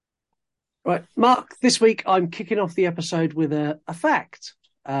Right, Mark, this week I'm kicking off the episode with a fact.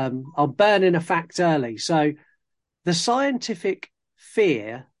 I'm burning a fact early. So, the scientific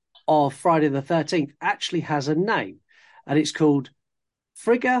fear of Friday the 13th actually has a name, and it's called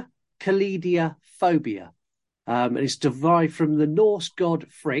Frigga Calidia phobia. And it's derived from the Norse god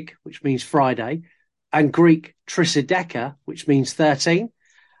Frigg, which means Friday, and Greek Triskaideka, which means 13.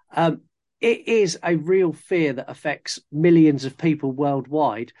 Um, it is a real fear that affects millions of people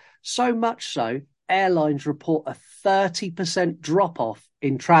worldwide. So much so, airlines report a 30% drop off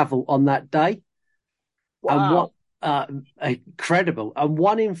in travel on that day. And what Wow, incredible. And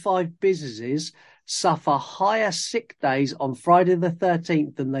one in five businesses suffer higher sick days on Friday the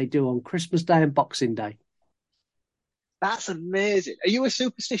 13th than they do on Christmas Day and Boxing Day. that's amazing. Are you a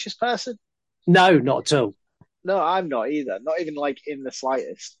superstitious person? No, not at all. No, I'm not either. Not even like in the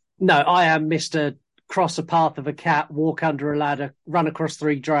slightest. No, I am Mr. Cross a path of a cat, walk under a ladder, run across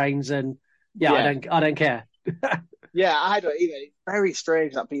three drains, and yeah, I Yeah, don't care. yeah, I don't either. It's very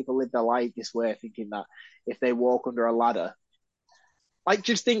strange that people live their life this way, thinking that if they walk under a ladder, like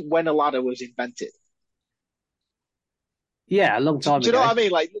just think when a ladder was invented. Yeah, a long Do time you know ago. what I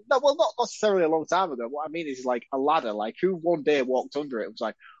mean? Like, no, well, not necessarily a long time ago. What I mean is like a ladder. Like, who one day walked under it and was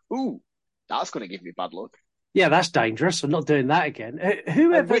like, "Ooh, that's going to give me bad luck." Yeah, that's dangerous. I'm not doing that again.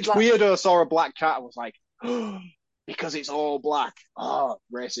 Whoever And which like weirdo saw a black cat and was like, "Oh, because it's all black." Oh,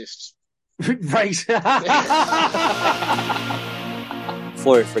 racist. race.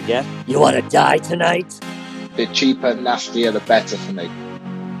 Before we forget, you want to die tonight? The cheaper, nastier, the better for me.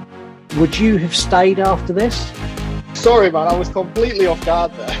 Would you have stayed after this? Sorry, man, I was completely off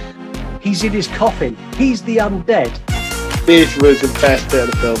guard there. He's in his coffin. He's the undead. This was the best bit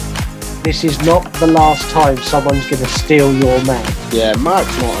of the film. This is not the last time someone's going to steal your man. Yeah,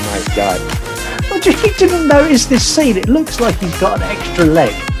 Mark's not a nice guy. You didn't notice this scene. It looks like he's got an extra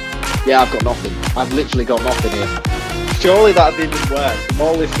leg. Yeah, I've got nothing. I've literally got nothing here. Surely that'd be even worse. The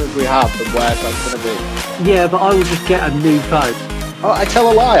more listeners we have, the worse that's going to be. Yeah, but I will just get a new phone. Oh, I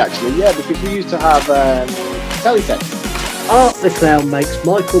tell a lie, actually. Yeah, because we used to have teletext. Art the Clown makes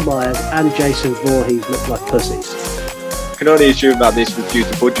Michael Myers and Jason Voorhees look like pussies. I can only assume that this was due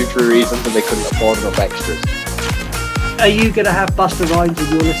to budgetary reasons and they couldn't afford enough extras. Are you going to have Buster Rhymes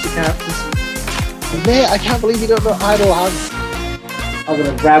in your list of characters? Mate, I can't believe you don't know Idle Hands. I'm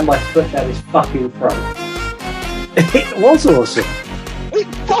going to ram my foot down his fucking throat. It was awesome. It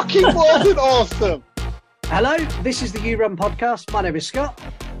fucking wasn't awesome. Hello, this is the You Run podcast. My name is Scott.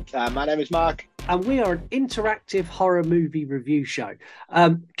 My name is Mark. And we are an interactive horror movie review show.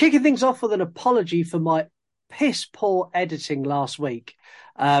 Kicking things off with an apology for my piss poor editing last week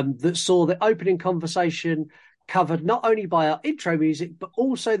that saw the opening conversation covered not only by our intro music, but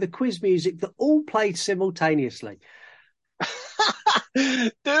also the quiz music that all played simultaneously.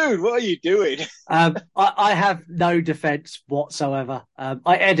 Dude, what are you doing? I have no defense whatsoever.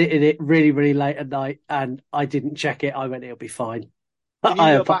 I edited it really, really late at night and I didn't check it. I went, it'll be fine. Can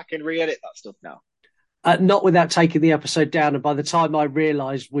you go back and re-edit that stuff now? Not without taking the episode down. And by the time I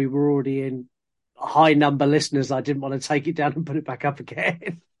realised we were already in high number listeners, I didn't want to take it down and put it back up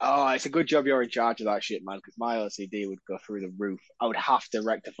again. Oh, it's a good job you're in charge of that shit, man, because my OCD would go through the roof. I would have to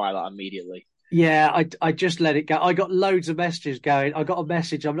rectify that immediately. Yeah, I just let it go. I got loads of messages going. I got a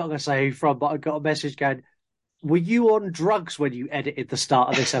message, I'm not going to say who from, but I got a message going, were you on drugs when you edited the start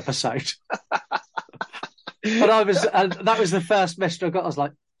of this episode? And that was the first message I got. I was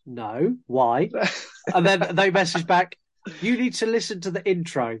like, no, why? And then they messaged back, you need to listen to the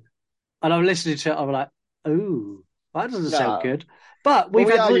intro. And I'm listening to it. I'm like, ooh, that doesn't sound good. But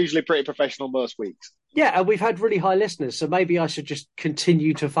we are usually pretty professional most weeks. Yeah, and we've had really high listeners. So maybe I should just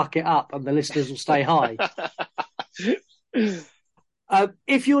continue to fuck it up and the listeners will stay high.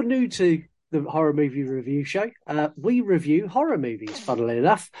 If you're new to the horror movie review show, we review horror movies, funnily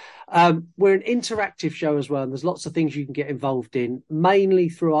enough. We're an interactive show as well, and there's lots of things you can get involved in, mainly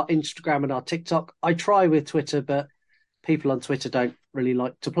through our Instagram and our TikTok. I try with Twitter, but people on Twitter don't really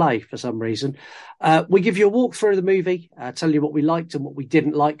like to play for some reason. We give you a walk through the movie, tell you what we liked and what we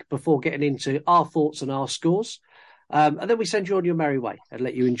didn't like before getting into our thoughts and our scores. And then we send you on your merry way and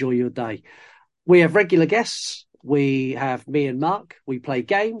let you enjoy your day. We have regular guests. We have me and Mark. We play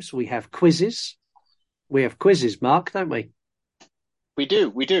games. We have quizzes. We have quizzes, Mark, don't we? We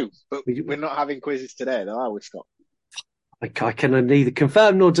do. But we're not having quizzes today, though, are we, Scott? I can neither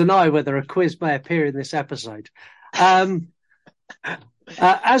confirm nor deny whether a quiz may appear in this episode.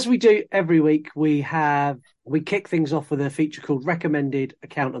 As we do every week, we have we kick things off with a feature called Recommended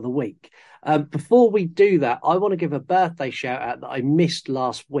Account of the Week. Before we do that, I want to give a birthday shout out that I missed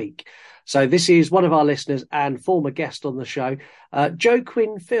last week. So this is one of our listeners and former guest on the show, Joe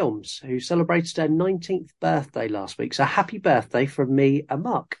Quinn Films, who celebrated her 19th birthday last week. So happy birthday from me and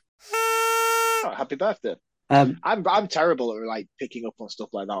Mark. Oh, happy birthday. I'm terrible at like picking up on stuff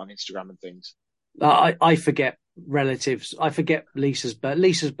like that on Instagram and things. I forget relatives. I forget Lisa's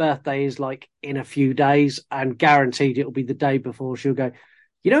birthday is like in a few days, and guaranteed it'll be the day before. She'll go,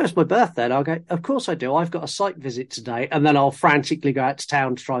 it's my birthday. And I'll go, of course I do. I've got a site visit today. And then I'll frantically go out to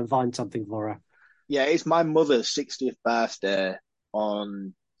town to try and find something for her. Yeah, it's my mother's 60th birthday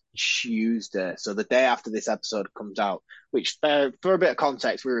on Tuesday. So the day after this episode comes out, which for a bit of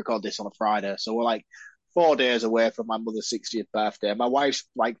context, we record this on a Friday. So we're like 4 days away from my mother's 60th birthday. My wife's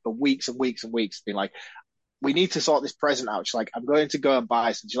like for weeks and weeks and weeks been like, we need to sort this present out. She's like, I'm going to go and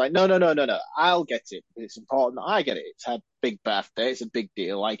buy some. She's like, no. I'll get it. It's important that I get it. It's her big birthday. It's a big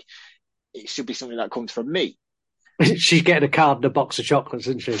deal. Like, it should be something that comes from me. She's getting a card and a box of chocolates,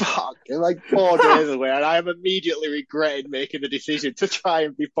 isn't she? Fuck, like 4 days away, and I am immediately regretted making the decision to try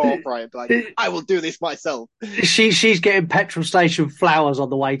and be forthright and be like, I will do this myself. She's getting petrol station flowers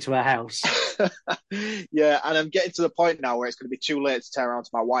on the way to her house. Yeah, and I'm getting to the point now where it's going to be too late to turn around to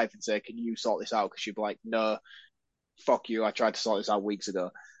my wife and say, can you sort this out? Because she'd be like, no, fuck you, I tried to sort this out weeks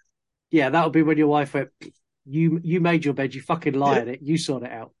ago. Yeah, that'll be when your wife went, you made your bed, you fucking lie at it, you sort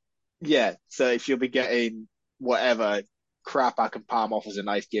it out. Yeah, so she'll be getting whatever crap I can palm off as a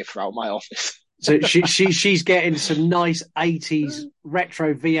nice gift out my office. So she's getting some nice 80s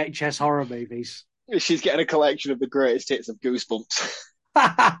retro VHS horror movies. She's getting a collection of the greatest hits of Goosebumps.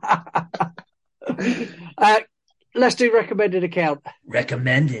 Let's do recommended account.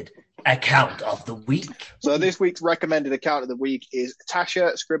 Recommended account of the week. So this week's recommended account of the week is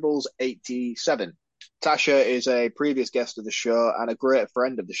Tasha Scribbles 87. Tasha is a previous guest of the show and a great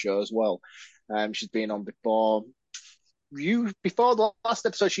friend of the show as well. She's been on before. Before the last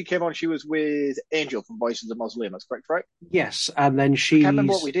episode she came on, she was with Angel from Voices of the Mausoleum. That's correct, right? Yes, and then she's... I can't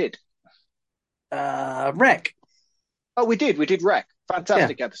remember what we did. Rec. Oh, we did Rec.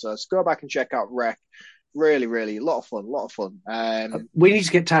 Fantastic episodes. Go back and check out Rec. Really, really, a lot of fun. We need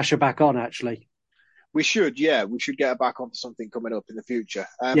to get Tasha back on, actually. We should, yeah. We should get her back on for something coming up in the future.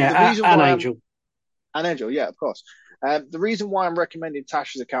 And Angel. And Angel, yeah, of course. The reason why I'm recommending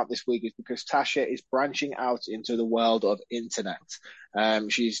Tasha's account this week is because Tasha is branching out into the world of internet.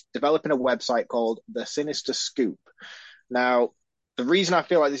 She's developing a website called The Sinister Scoop. Now, the reason I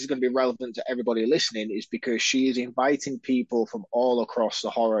feel like this is going to be relevant to everybody listening is because she is inviting people from all across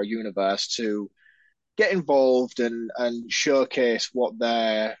the horror universe to get involved and showcase what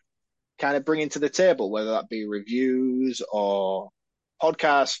they're kind of bringing to the table, whether that be reviews or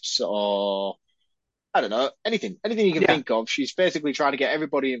podcasts or I don't know, anything you can think of. She's basically trying to get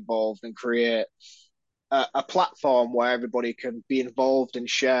everybody involved and create a platform where everybody can be involved and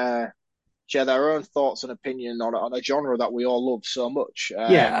share their own thoughts and opinion on a genre that we all love so much.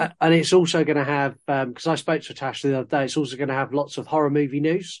 And it's also going to have, because I spoke to Tasha the other day, it's also going to have lots of horror movie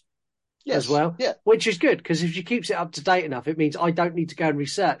news as well, which is good, because if she keeps it up to date enough, it means I don't need to go and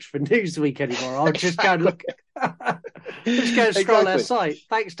research for Newsweek anymore. I'll just go and look, just go and scroll her site.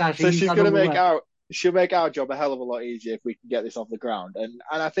 Thanks, Tasha. So she's going to she'll make our job a hell of a lot easier if we can get this off the ground. And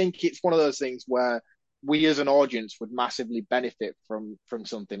I think it's one of those things where we as an audience would massively benefit from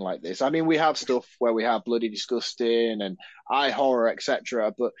something like this. I mean, we have stuff where we have Bloody Disgusting and iHorror,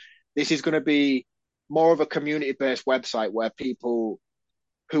 etc. But this is going to be more of a community-based website where people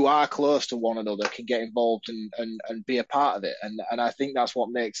who are close to one another can get involved and be a part of it. And I think that's what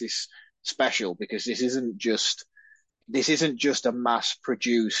makes this special, because this isn't just a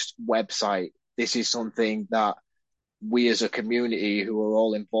mass-produced website. This is something that we as a community who are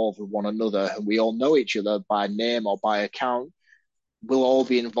all involved with one another, and we all know each other by name or by account, will all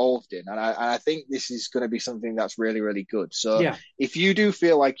be involved in. And I think this is going to be something that's really, really good. So if you do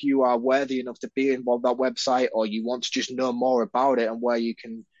feel like you are worthy enough to be involved in that website, or you want to just know more about it and where you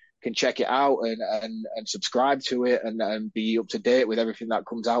can check it out and subscribe to it and be up to date with everything that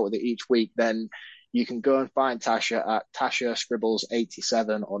comes out with it each week, then you can go and find Tasha at Tasha Scribbles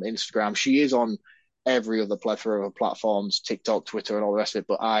 87 on Instagram. She is on every other plethora of platforms, TikTok, Twitter, and all the rest of it.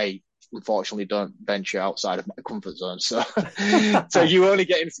 But I unfortunately don't venture outside of my comfort zone. So, so you only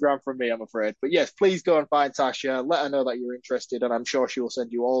get Instagram from me, I'm afraid. But yes, please go and find Tasha. Let her know that you're interested, and I'm sure she will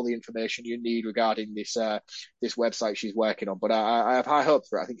send you all the information you need regarding this website she's working on. But I have high hopes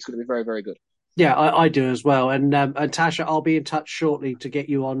for it. I think it's going to be very, very good. Yeah, I do as well. And Tasha, I'll be in touch shortly to get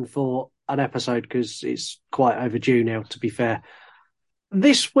you on for an episode, because it's quite overdue now, to be fair.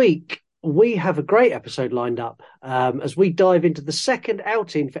 This week, we have a great episode lined up as we dive into the second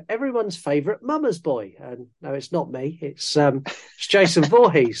outing for everyone's favourite mama's boy. And no, it's not me. It's Jason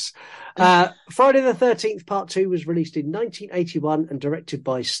Voorhees. Friday the 13th Part 2 was released in 1981 and directed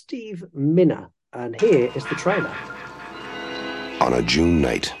by Steve Minner. And here is the trailer. On a June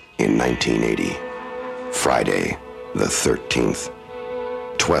night in 1980, Friday the 13th,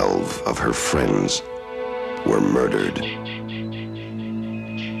 12 of her friends were murdered.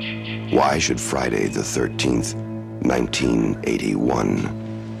 Why should Friday the 13th,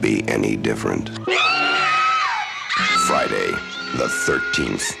 1981 be any different? Friday the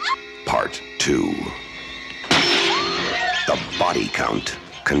 13th, Part 2. The body count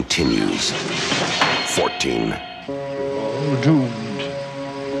continues. 14. All doomed.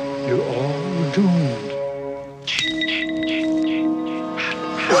 You're all doomed.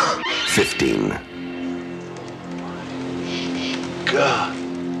 15. God.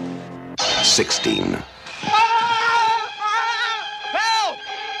 16. Help!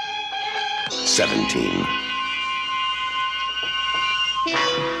 17.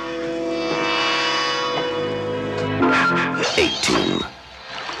 18.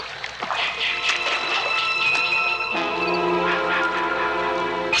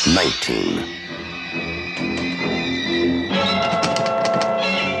 19.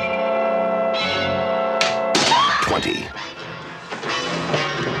 20.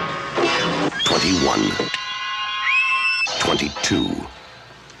 21. 22.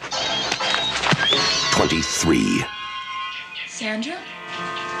 23. Sandra?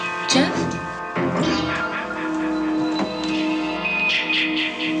 Jeff?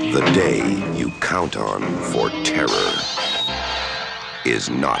 The day you count on for terror is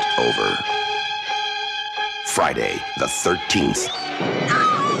not over. Friday the 13th,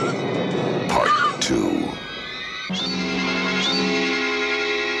 Part 2.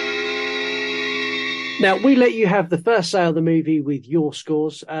 Now, we let you have the first say of the movie with your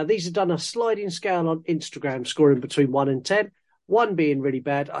scores. These are done a sliding scale on Instagram, scoring between 1 and 10. 1 being really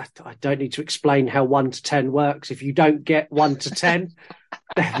bad. I don't need to explain how 1 to 10 works. If you don't get 1 to 10,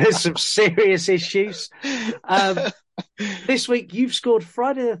 there's some serious issues. This week, you've scored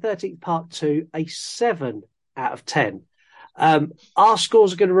Friday the 13th Part 2 a 7 out of 10. Our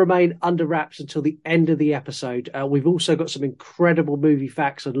scores are going to remain under wraps until the end of the episode. We've also got some incredible movie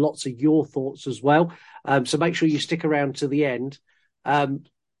facts and lots of your thoughts as well. So make sure you stick around to the end.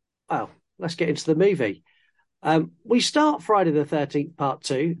 Well, let's get into the movie. We start Friday the 13th Part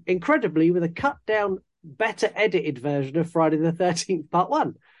 2, incredibly, with a cut down, better edited version of Friday the 13th Part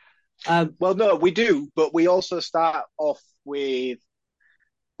 1. Well, no, we do, but we also start off with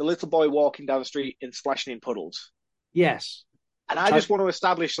the little boy walking down the street and splashing in puddles. Yes. And I just want to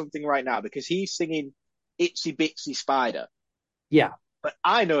establish something right now because he's singing Itsy Bitsy Spider. Yeah. But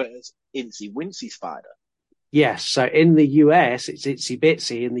I know it as Incy Wincy Spider. Yes. So in the US, it's Itsy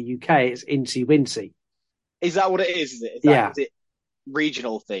Bitsy. In the UK, it's Incy Wincy. Is that what it is? Is it? Yeah. Is it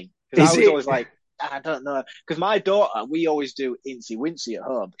regional thing? Because I was always like, I don't know. Because my daughter, we always do Incy Wincy at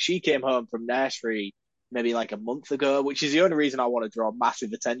home. She came home from nursery maybe like a month ago, which is the only reason I want to draw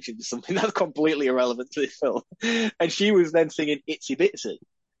massive attention to something that's completely irrelevant to this film. And she was then singing Itsy Bitsy.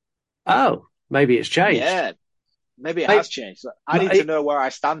 Oh, maybe it's changed. Yeah, maybe it has changed. I need to know where I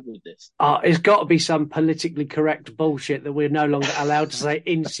stand with this. It's got to be some politically correct bullshit that we're no longer allowed to say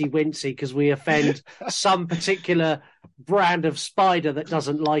Incy Wincy because we offend some particular brand of spider that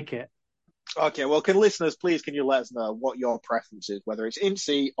doesn't like it. Okay, well, can you let us know what your preference is, whether it's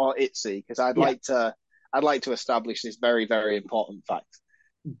Incy or Itsy? Because I'd like to establish this very, very important fact.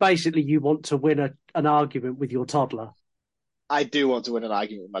 Basically, you want to win an argument with your toddler. I do want to win an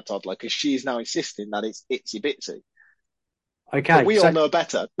argument with my toddler because she's now insisting that it's Itsy Bitsy. Okay. But we all know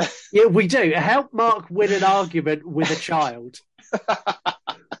better. Yeah, we do. Help Mark win an argument with a child.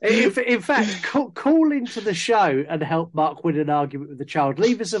 In fact, call into the show and help Mark win an argument with the child.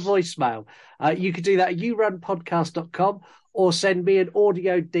 Leave us a voicemail. You could do that at yourunpodcast.com or send me an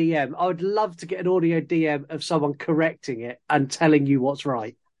audio DM. I would love to get an audio DM of someone correcting it and telling you what's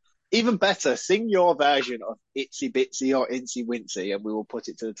right. Even better, sing your version of Itsy Bitsy or Incy Wincy and we will put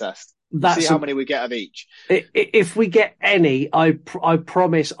it to the test. See how many we get of each. If we get any, I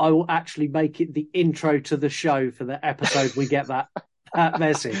promise I will actually make it the intro to the show for the episode we get that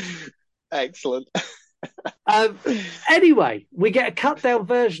message. Excellent. Anyway, we get a cut down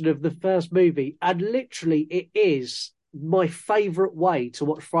version of the first movie, and literally it is my favourite way to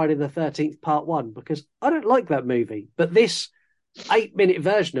watch Friday the 13th Part 1 because I don't like that movie, but this 8-minute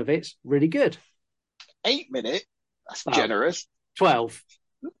version of it's really good. 8 minutes? That's generous. 12.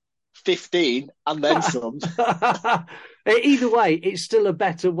 15 and then some. Either way, it's still a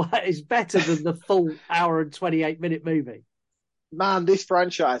better way. It's better than the full hour and 28-minute movie. Man, this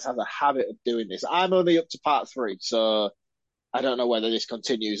franchise has a habit of doing this. I'm only up to part 3, so I don't know whether this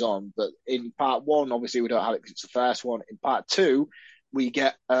continues on. But in part 1, obviously we don't have it because it's the first one. In part 2, we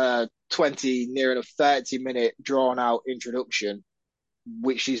get a 20, near enough 30-minute drawn-out introduction,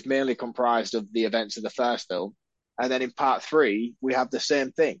 which is mainly comprised of the events of the first film. And then in part 3, we have the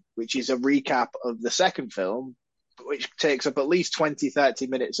same thing, which is a recap of the second film, which takes up at least 20, 30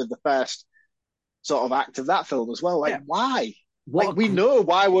 minutes of the first sort of act of that film as well. Like, why? Like, we know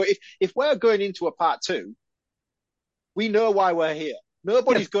why if we're going into a part 2, we know why we're here.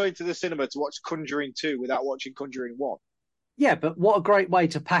 Nobody's going to the cinema to watch Conjuring 2 without watching Conjuring 1. Yeah, but what a great way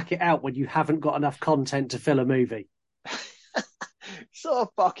to pack it out when you haven't got enough content to fill a movie.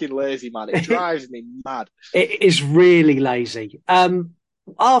 So fucking lazy, man. It drives me mad. It is really lazy.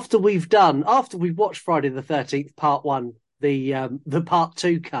 After we've watched Friday the 13th Part 1, the Part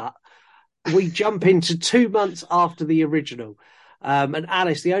 2 cut, we jump into 2 months after the original. And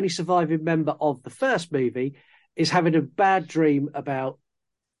Alice, the only surviving member of the first movie, is having a bad dream about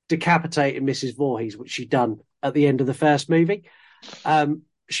decapitating Mrs. Voorhees, which she'd done at the end of the first movie.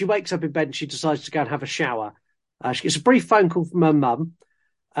 She wakes up in bed and she decides to go and have a shower. She gets a brief phone call from her mum.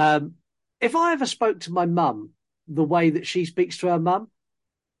 If I ever spoke to my mum the way that she speaks to her mum,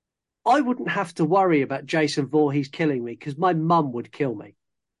 I wouldn't have to worry about Jason Voorhees killing me because my mum would kill me.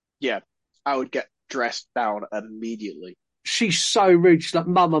 Yeah, I would get dressed down immediately. She's so rude. She's like,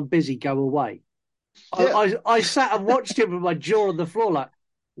 Mum, I'm busy, go away. Yeah. I sat and watched him with my jaw on the floor like,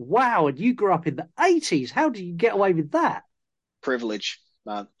 wow, and you grew up in the 80s. How did you get away with that? Privilege,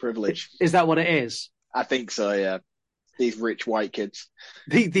 man, privilege. Is that what it is? I think so, yeah. These rich white kids.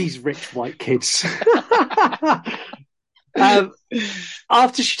 These rich white kids.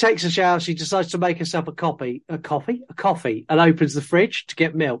 After she takes a shower, she decides to make herself a coffee, and opens the fridge to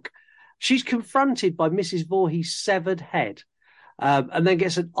get milk. She's confronted by Mrs. Voorhees' severed head, and then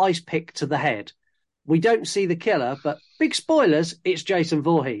gets an ice pick to the head. We don't see the killer, but big spoilers, it's Jason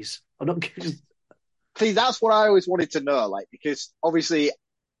Voorhees. I'm not. See, that's what I always wanted to know, like, because obviously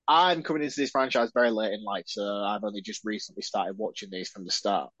I'm coming into this franchise very late in life, so I've only just recently started watching these from the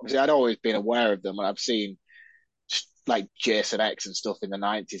start. Obviously, I'd always been aware of them, and I've seen like Jason X and stuff in the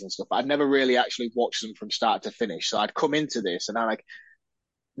 90s and stuff, but I'd never really actually watched them from start to finish. So I'd come into this and I'm like,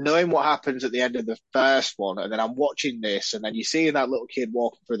 knowing what happens at the end of the first one, and then I'm watching this, and then you see that little kid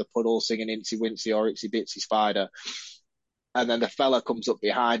walking through the puddle singing Incy Wincy or Itsy Bitsy Spider, and then the fella comes up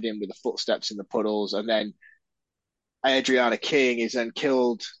behind him with the footsteps in the puddles, and then Adriana King is then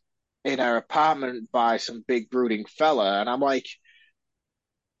killed in her apartment by some big brooding fella, and I'm like,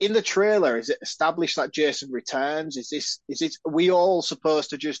 in the trailer, is it established that Jason returns? Is we all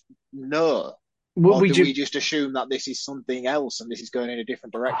supposed to just know? Or do we just assume that this is something else and this is going in a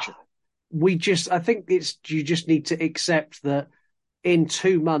different direction? I think you just need to accept that in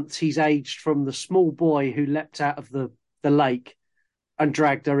 2 months he's aged from the small boy who leapt out of the lake and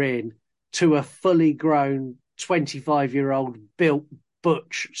dragged her in to a fully grown 25-year-old built,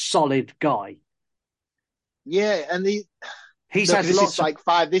 butch, solid guy. Yeah, and this is like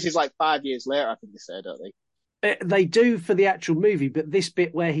 5 years later, I think they say, don't they? They do for the actual movie, but this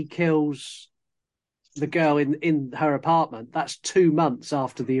bit where he kills the girl in her apartment, that's 2 months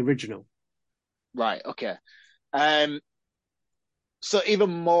after the original. Right, okay. So even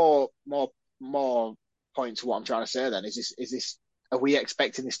more point to what I'm trying to say then, is this are we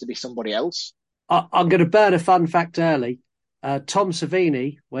expecting this to be somebody else? I'm going to burn a fun fact early. Tom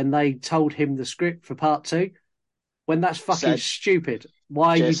Savini, when they told him the script for part 2, when that's fucking stupid,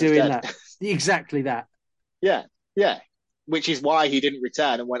 why are you doing that? Exactly that. Yeah. Which is why he didn't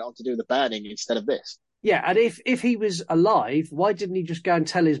return and went on to do the burning instead of this. Yeah, and if he was alive, why didn't he just go and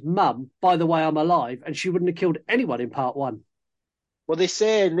tell his mum, by the way, I'm alive, and she wouldn't have killed anyone in part 1? Well, they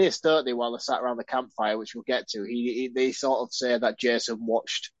say in this, don't they, while they sat around the campfire, which we'll get to, they sort of say that Jason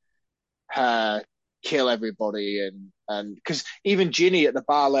watched her kill everybody, and because even Ginny at the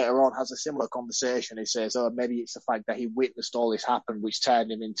bar later on has a similar conversation. He says, oh, maybe it's the fact that he witnessed all this happen, which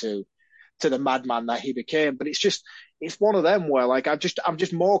turned him into the madman that he became. But it's one of them where, like, I'm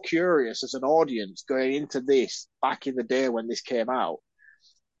just more curious as an audience going into this back in the day when this came out.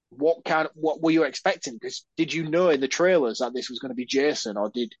 What were you expecting? Because did you know in the trailers that this was going to be Jason, or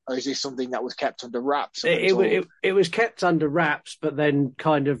is this something that was kept under wraps? It was kept under wraps, but then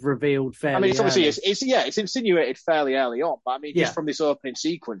kind of revealed fairly. I mean, it's early. obviously it's insinuated fairly early on, but I mean, just from this opening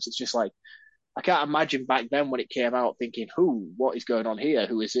sequence, it's just like, I can't imagine back then when it came out thinking, what is going on here?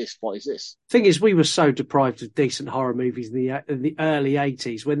 Who is this? What is this? Thing is, we were so deprived of decent horror movies in the early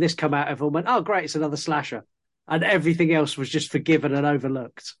 80s. When this came out, everyone went, oh, great, it's another slasher. and everything else was just forgiven and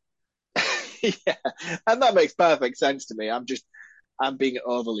overlooked. Yeah, and that makes perfect sense to me. I'm being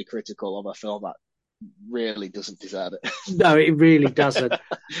overly critical of a film that really doesn't deserve it. No, it really doesn't.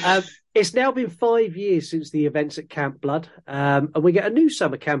 It's now been 5 years since the events at Camp Blood, and we get a new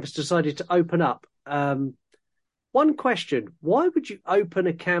summer camp has decided to open up. One question: why would you open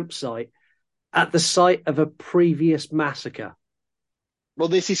a campsite at the site of a previous massacre? Well,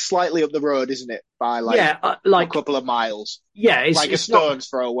 this is slightly up the road, isn't it? By a couple of miles. Yeah, it's like a stone's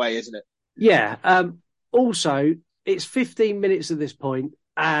throw away, isn't it? Yeah. Also, it's 15 minutes at this point,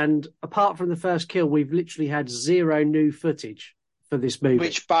 and apart from the first kill, we've literally had zero new footage for this movie.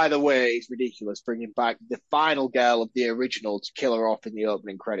 Which, by the way, is ridiculous. Bringing back the final girl of the original to kill her off in the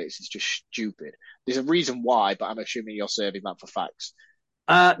opening credits is just stupid. There's a reason why, but I'm assuming you're serving that for facts.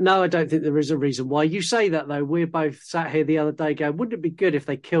 No, I don't think there is a reason why. You say that, though. We're both sat here the other day going, wouldn't it be good if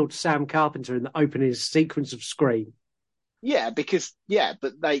they killed Sam Carpenter in the opening sequence of Scream? Yeah, because,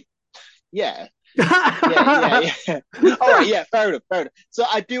 but they... Yeah. yeah. All right, yeah, fair enough. So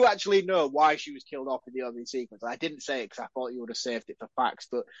I do actually know why she was killed off in the opening sequence. I didn't say it because I thought you would have saved it for facts,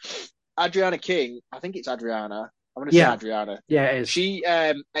 but Adriana King, I think it's Adriana. I'm going to say Adriana. Yeah, it is. She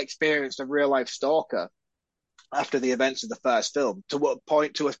experienced a real-life stalker after the events of the first film, to a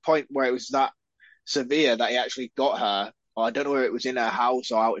point where it was that severe that he actually got her, or I don't know whether it was in her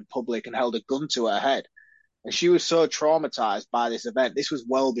house or out in public, and held a gun to her head. And she was so traumatized by this event. This was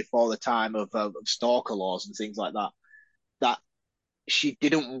well before the time of stalker laws and things like that, that she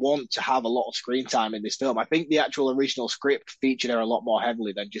didn't want to have a lot of screen time in this film. I think the actual original script featured her a lot more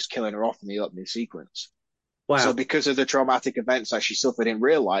heavily than just killing her off in the opening sequence. Wow. So because of the traumatic events that she suffered in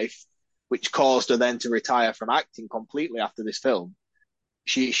real life, which caused her then to retire from acting completely after this film,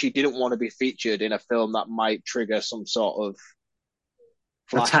 she didn't want to be featured in a film that might trigger some sort of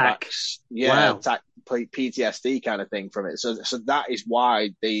attack. Attack, PTSD kind of thing from it. So that is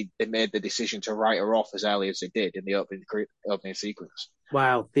why they made the decision to write her off as early as they did in the opening sequence.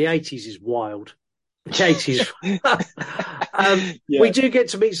 Wow, the 80s is wild. The 80s. We do get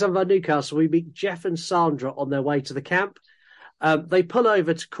to meet some of our new cast. So we meet Jeff and Sandra on their way to the camp. They pull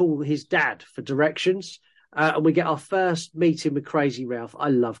over to call his dad for directions, and we get our first meeting with Crazy Ralph. I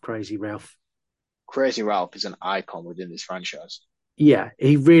love Crazy Ralph. Crazy Ralph is an icon within this franchise. Yeah,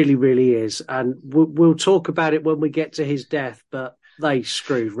 he really, really is. And we'll talk about it when we get to his death, but they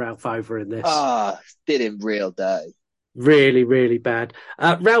screwed Ralph over in this. Did him real dirty. Really, really bad.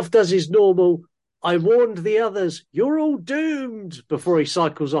 Ralph does his normal, I warned the others, you're all doomed, before he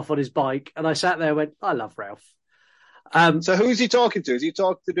cycles off on his bike. And I sat there and went, I love Ralph. So who's he talking to? Is he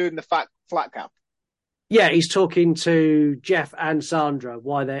talking to doing the flat cap? Yeah, he's talking to Jeff and Sandra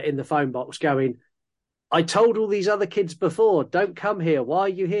while they're in the phone box going, I told all these other kids before, don't come here. Why are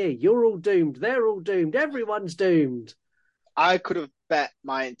you here? You're all doomed. They're all doomed. Everyone's doomed. I could have bet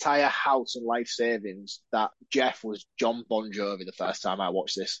my entire house and life savings that Jeff was John Bon Jovi the first time I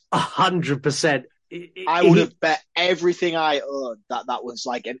watched this. 100%. I would have bet everything I owned that was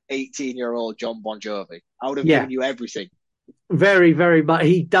like an 18-year-old John Bon Jovi. I would have given you everything. Very, very much.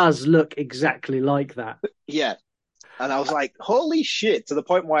 He does look exactly like that. Yeah. And I was like, holy shit, to the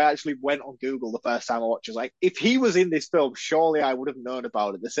point where I actually went on Google the first time I watched it. I was like, if he was in this film, surely I would have known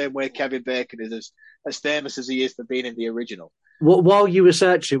about it. The same way Kevin Bacon is as famous as he is for being in the original. While you were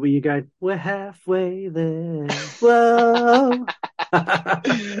searching, were you going, we're halfway there? Whoa.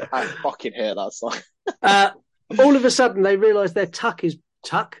 I fucking hate that song. All of a sudden, they realise their truck is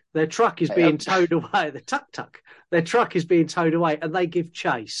being towed away. Their truck is being towed away, and they give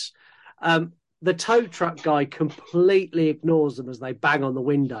chase. The tow truck guy completely ignores them as they bang on the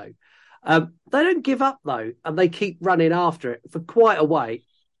window. They don't give up, though, and they keep running after it for quite a way.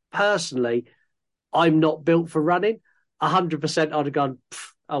 Personally, I'm not built for running. 100% I'd have gone,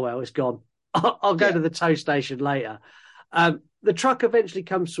 oh, well, it's gone. I'll go to the tow station later. The truck eventually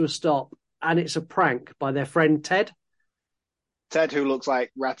comes to a stop, and it's a prank by their friend Ted. Ted, who looks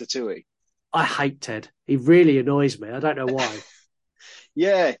like Ratatouille. I hate Ted. He really annoys me. I don't know why.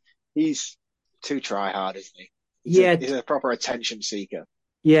 Yeah, he's too try-hard, isn't he? He's a proper attention seeker.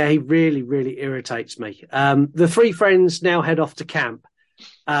 Yeah, he really, really irritates me. The three friends now head off to camp,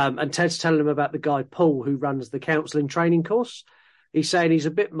 and Ted's telling them about the guy, Paul, who runs the counselling training course. He's saying he's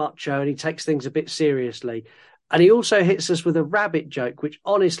a bit macho and he takes things a bit seriously. And he also hits us with a rabbit joke, which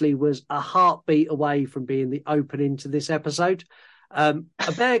honestly was a heartbeat away from being the opening to this episode. A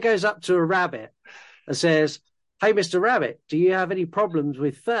bear goes up to a rabbit and says, hey, Mr. Rabbit, do you have any problems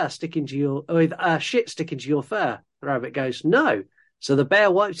with shit sticking to your fur? The rabbit goes, no. So the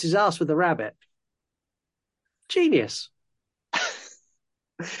bear wipes his ass with the rabbit. Genius.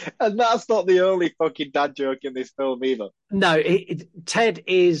 And that's not the only fucking dad joke in this film either. No, Ted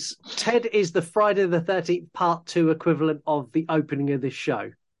is the Friday the 13th Part 2 equivalent of the opening of this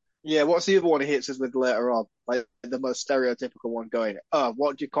show. Yeah, what's the other one he hits us with later on? Like the most stereotypical one going, oh,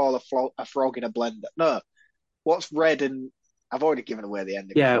 what do you call a frog in a blender? No, what's red and... I've already given away the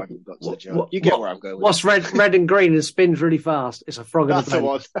ending. Yeah. Before I even got to the joke. You get where I'm going with What's red and green and spins really fast? It's a frog in a That's the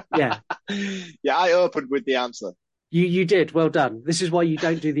blender. one. Yeah. Yeah, I opened with the answer. You did. Well done. This is why you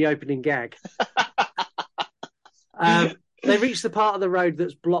don't do the opening gag. They reach the part of the road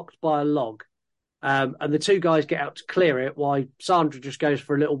that's blocked by a log. And the two guys get out to clear it while Sandra just goes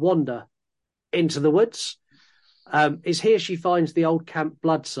for a little wander into the woods. It's here she finds the old Camp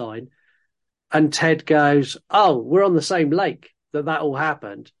Blood sign. And Ted goes, oh, we're on the same lake that all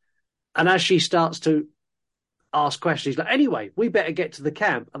happened. And as she starts to ask questions, he's like, anyway, we better get to the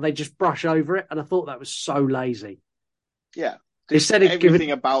camp. And they just brush over it. And I thought that was so lazy. Yeah. Instead of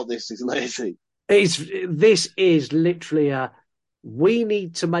everything about this is lazy. This is literally we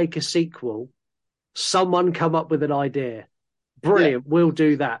need to make a sequel. Someone come up with an idea. Brilliant. Yeah. We'll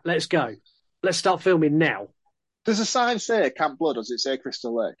do that. Let's go. Let's start filming now. Does the sign say Camp Blood or does it say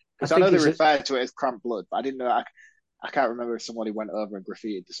Crystal Lake? Because I know they refer to it as Camp Blood, but I didn't know. I can't remember if somebody went over and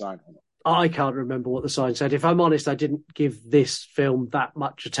graffitied the sign or not. I can't remember what the sign said. If I'm honest, I didn't give this film that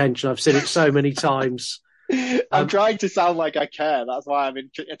much attention. I've seen it so many times. I'm trying to sound like I care. That's why I'm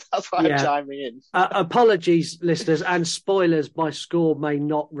chiming in. Apologies, listeners, and spoilers. My score may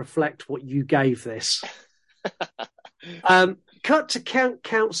not reflect what you gave this. Cut to Camp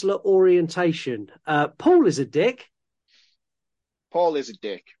Counselor orientation. Paul is a dick. Paul is a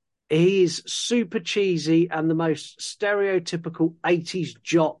dick. He's super cheesy and the most stereotypical 80s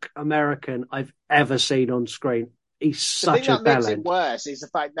jock American I've ever seen on screen. He's such a bellend. The thing that makes it worse is the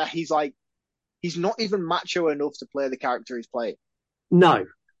fact that he's not even macho enough to play the character he's playing. No.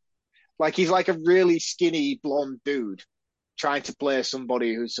 Like, he's like a really skinny blonde dude trying to play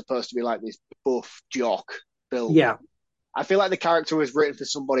somebody who's supposed to be like this buff jock build. Yeah. I feel like the character was written for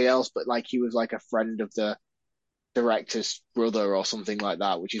somebody else, but like he was like a friend of the director's brother or something like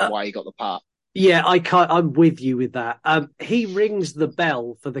that, which is why he got the part. Yeah, I'm with you with that. He rings the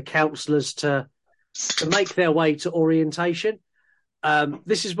bell for the counsellors to make their way to orientation.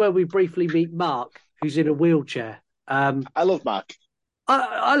 This is where we briefly meet Mark, who's in a wheelchair. I love Mark.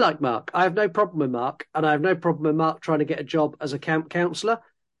 I like Mark. I have no problem with Mark, and I have no problem with Mark trying to get a job as a camp counsellor.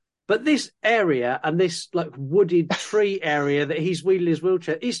 But this area and this like wooded tree area that he's wheeling his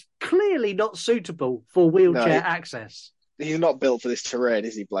wheelchair is clearly not suitable for wheelchair access. He's not built for this terrain,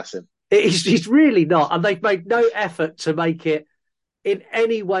 is he? Bless him. He's really not, and they've made no effort to make it in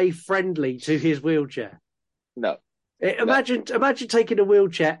any way friendly to his wheelchair. No. Imagine taking a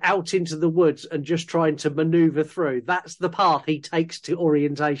wheelchair out into the woods and just trying to manoeuvre through. That's the path he takes to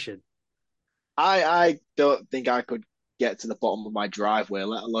orientation. I don't think I could get to the bottom of my driveway,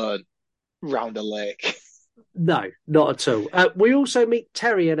 let alone round a lake. No, not at all. We also meet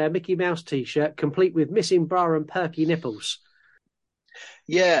Terry in a Mickey Mouse t-shirt, complete with missing bra and perky nipples.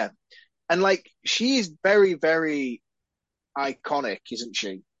 Yeah. And like, she is very, very iconic, isn't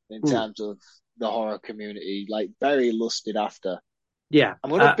she? In terms of the horror community, like very lusted after. Yeah.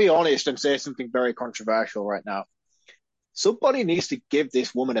 I'm going to be honest and say something very controversial right now. Somebody needs to give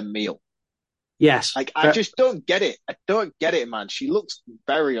this woman a meal. Yes. Like, I just don't get it. I don't get it, man. She looks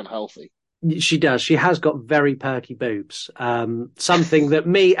very unhealthy. She does. She has got very perky boobs. Something that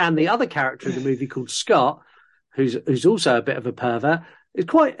me and the other character in the movie called Scott, who's also a bit of a pervert, is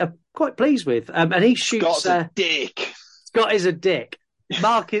quite pleased with. And he shoots. Scott's a dick. Scott is a dick.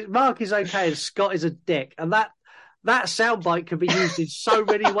 Mark is okay, and Scott is a dick. And that soundbite can be used in so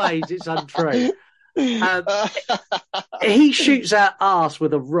many ways. It's untrue. He shoots out arse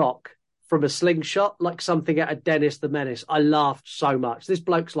with a rock from a slingshot, like something out of Dennis the Menace. I laughed so much. This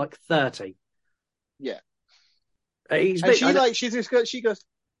bloke's like 30. Yeah. She goes,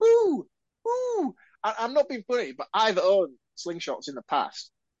 ooh, ooh. I'm not being funny, but I've owned slingshots in the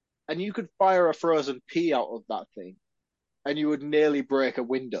past, and you could fire a frozen pea out of that thing, and you would nearly break a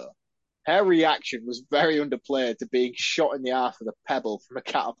window. Her reaction was very underplayed to being shot in the arse with a pebble from a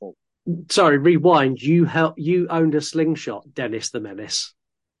catapult. Sorry, rewind. You owned a slingshot, Dennis the Menace.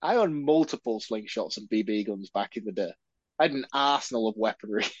 I owned multiple slingshots and BB guns back in the day. I had an arsenal of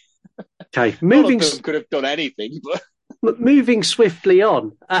weaponry. Okay, None of them could have done anything, but moving swiftly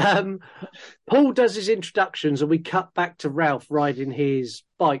on. Paul does his introductions, and we cut back to Ralph riding his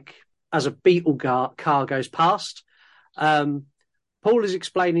bike as a beetle car goes past. Paul is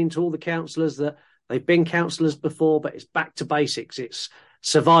explaining to all the counsellors that they've been counsellors before, but it's back to basics. It's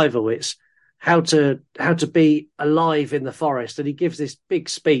survival. It's how to be alive in the forest, and he gives this big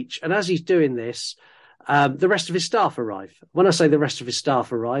speech. And as he's doing this, the rest of his staff arrive. When I say the rest of his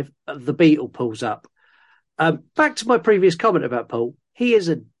staff arrive, the Beetle pulls up. Back to my previous comment about Paul, he is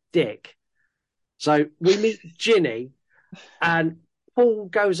a dick. So we meet Ginny, and Paul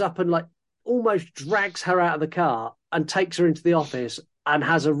goes up and like almost drags her out of the car and takes her into the office and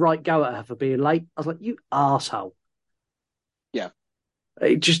has a right go at her for being late. I was like, you arsehole. Yeah.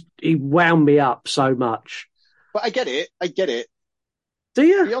 He wound me up so much. But I get it. Do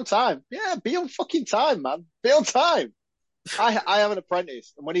you? Be on time. Yeah, be on fucking time, man. Be on time. I have an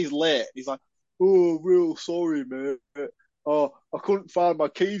apprentice, and when he's late, he's like, "Oh, real sorry, mate. Oh, I couldn't find my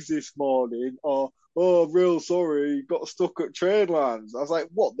keys this morning. Or, oh, real sorry, got stuck at train lines." I was like,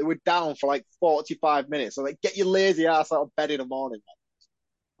 "What? They were down for like 45 minutes." I was like, "Get your lazy ass out of bed in the morning,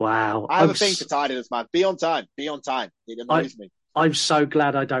 man." Wow. I have a thing for tidiness, man. Be on time. Be on time. It annoys me. I'm so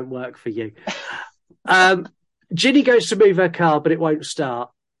glad I don't work for you. Ginny goes to move her car, but it won't start.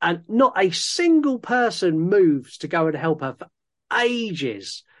 And not a single person moves to go and help her for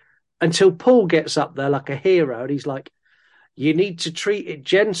ages until Paul gets up there like a hero. And he's like, you need to treat it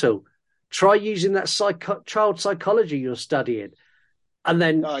gentle. Try using that child psychology you're studying. And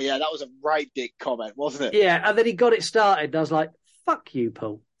then... Oh, yeah, that was a right dick comment, wasn't it? Yeah, and then he got it started. And I was like, fuck you,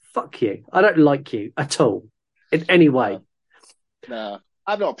 Paul. Fuck you. I don't like you at all in any way. No,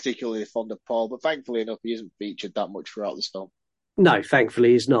 I'm not particularly fond of Paul, but thankfully enough, he isn't featured that much throughout this film. No,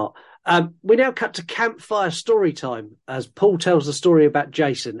 thankfully he's not. We now cut to campfire story time as Paul tells the story about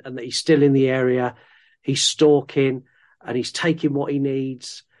Jason and that he's still in the area. He's stalking and he's taking what he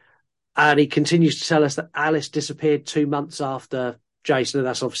needs. And he continues to tell us that Alice disappeared 2 months after Jason. And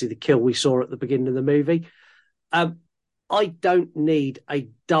that's obviously the kill we saw at the beginning of the movie. I don't need a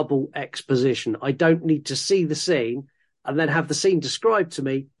double exposition. I don't need to see the scene and then have the scene described to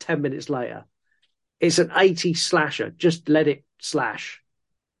me 10 minutes later. It's an 80s slasher. Just let it slash.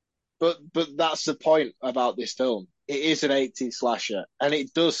 But that's the point about this film. It is an 80s slasher, and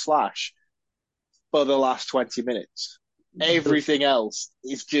it does slash for the last 20 minutes. Everything else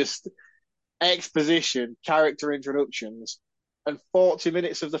is just exposition, character introductions, and 40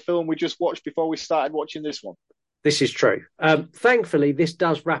 minutes of the film we just watched before we started watching this one. This is true. Thankfully, this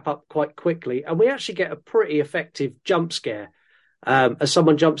does wrap up quite quickly, and we actually get a pretty effective jump scare as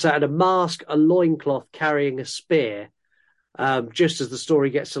someone jumps out of a mask, a loincloth, carrying a spear, just as the story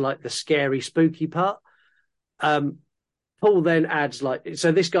gets to like the scary, spooky part. Paul then adds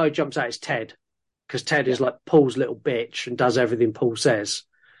so this guy jumps out as Ted, because Ted is like Paul's little bitch and does everything Paul says.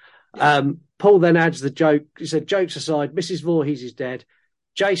 Yeah. Paul then adds the joke. He said, jokes aside, Mrs. Voorhees is dead.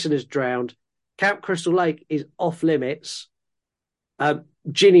 Jason is drowned. Camp Crystal Lake is off limits.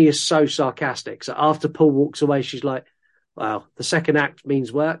 Ginny is so sarcastic. So after Paul walks away, she's like, wow, the second act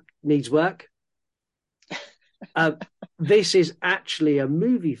needs work. This is actually a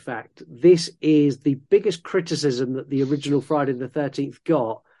movie fact. This is the biggest criticism that the original Friday the 13th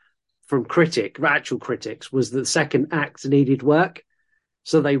got from actual critics, was that the second act needed work.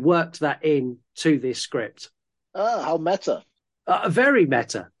 So they worked that in to this script. Oh, how meta. Very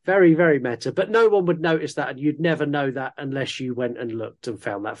meta, very, very meta. But no one would notice that, and you'd never know that unless you went and looked and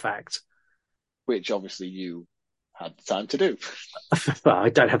found that fact. Which obviously you had the time to do. Well, I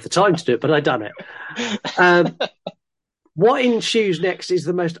don't have the time to do it, but I've done it. What ensues next is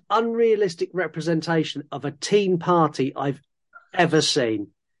the most unrealistic representation of a teen party I've ever seen.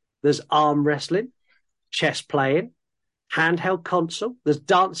 There's arm wrestling, chess playing, handheld console. There's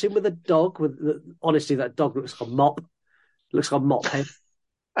dancing with a dog. Honestly, that dog looks like a mop. Looks like a mop head.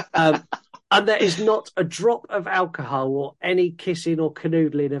 And there is not a drop of alcohol or any kissing or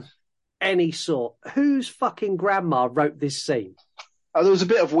canoodling of any sort. Whose fucking grandma wrote this scene? Oh, there was a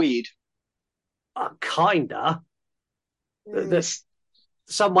bit of weed. Kinda.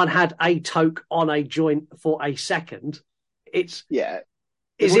 Someone had a toke on a joint for a second. It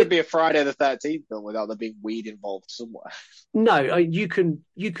wouldn't be a Friday the 13th film without there being weed involved somewhere. No, you can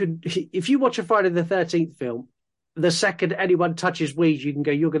if you watch a Friday the 13th film, the second anyone touches weed, you can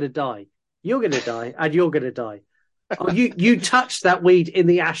go, you're going to die. You're going to die, and you're going to die. Oh, you touched that weed in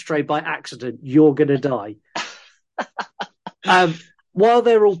the ashtray by accident, you're going to die. While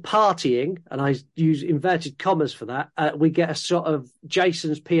they're all partying, and I use inverted commas for that, we get a shot of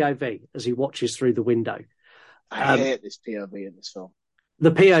Jason's POV as he watches through the window. I hate this POV in this film.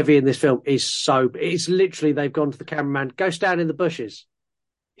 The POV in this film is it's literally, they've gone to the cameraman, go stand in the bushes.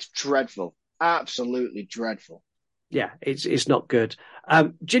 It's dreadful. Absolutely dreadful. Yeah, it's not good.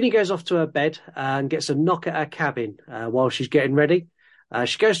 Ginny goes off to her bed and gets a knock at her cabin while she's getting ready.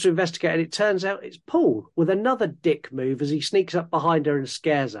 She goes to investigate, and it turns out it's Paul with another dick move as he sneaks up behind her and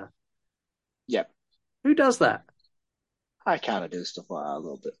scares her. Yeah, Who does that? I kind of do stuff like that a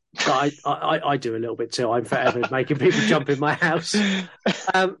little bit. I do a little bit too. I'm forever making people jump in my house.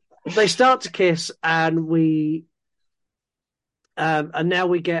 They start to kiss, and now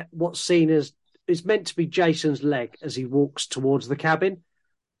we get what's seen as is meant to be Jason's leg as he walks towards the cabin.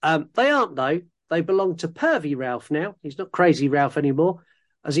 They aren't though. They belong to Pervy Ralph now. He's not Crazy Ralph anymore,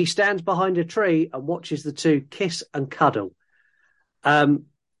 as he stands behind a tree and watches the two kiss and cuddle.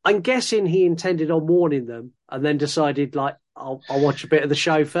 I'm guessing he intended on warning them and then decided, like, I'll watch a bit of the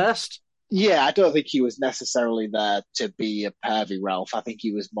show first. Yeah, I don't think he was necessarily there to be a pervy Ralph. I think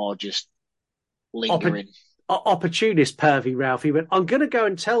he was more just lingering. Opportunist Pervy Ralph. He went, I'm going to go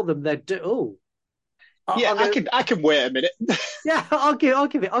and tell them they're I can wait a minute. Yeah, I'll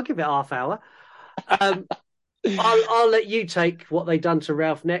give it half hour. I'll let you take what they done to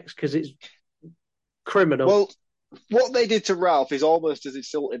Ralph next because it's criminal. Well, what they did to Ralph is almost as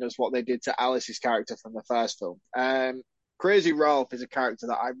insulting as what they did to Alice's character from the first film. Crazy Ralph is a character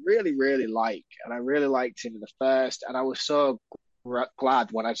that I really, really like, and I really liked him in the first, and I was so glad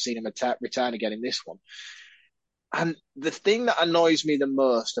when I've seen him return again in this one. And the thing that annoys me the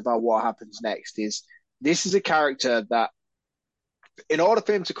most about what happens next is this is a character that, in order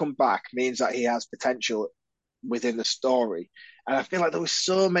for him to come back, means that he has potential within the story. And I feel like there were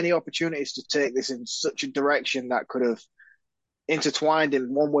so many opportunities to take this in such a direction that could have intertwined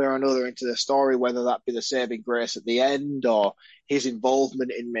in one way or another into the story, whether that be the saving grace at the end or his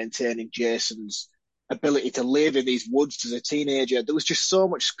involvement in maintaining Jason's ability to live in these woods as a teenager. There was just so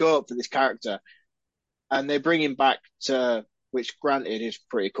much scope for this character. And they bring him back to, which granted is a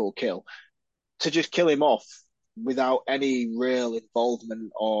pretty cool kill, to just kill him off without any real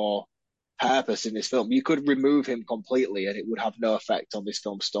involvement or purpose in this film. You could remove him completely and it would have no effect on this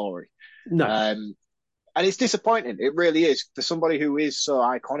film's story. No. And it's disappointing. It really is. For somebody who is so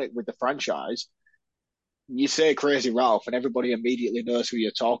iconic with the franchise, you say Crazy Ralph and everybody immediately knows who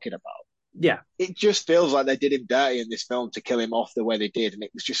you're talking about. Yeah. It just feels like they did him dirty in this film to kill him off the way they did, and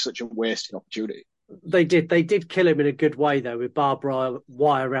it was just such a wasted opportunity. They did kill him in a good way, though, with barbed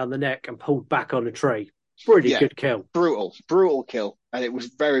wire around the neck and pulled back on a tree. Pretty good kill. Brutal kill. And it was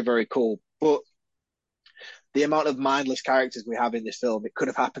very, very cool. But the amount of mindless characters we have in this film, it could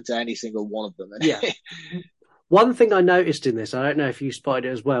have happened to any single one of them. Yeah. One thing I noticed in this, I don't know if you spotted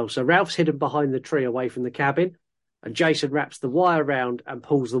it as well. So Ralph's hidden behind the tree away from the cabin, and Jason wraps the wire around and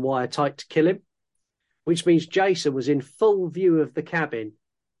pulls the wire tight to kill him, which means Jason was in full view of the cabin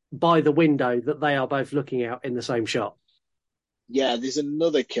by the window that they are both looking out in the same shot. Yeah, there's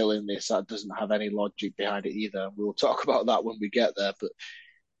another kill in this that doesn't have any logic behind it either. We'll talk about that when we get there, but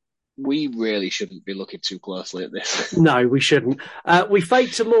we really shouldn't be looking too closely at this. No, we shouldn't. We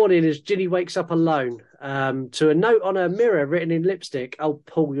fade to morning as Ginny wakes up alone to a note on her mirror written in lipstick. Oh,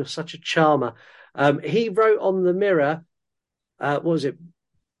 Paul, you're such a charmer. He wrote on the mirror, what was it?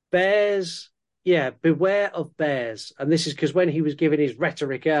 Bears. Yeah, beware of bears. And this is because when he was giving his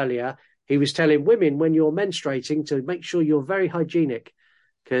rhetoric earlier, he was telling women when you're menstruating to make sure you're very hygienic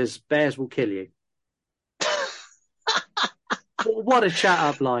because bears will kill you. What a chat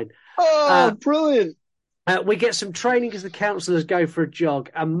up line. Oh, brilliant. We get some training as the counsellors go for a jog,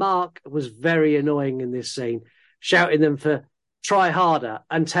 and Mark was very annoying in this scene, shouting them to try harder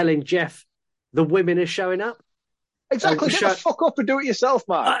and telling Jeff the women are showing up. Exactly. Get the fuck up and do it yourself,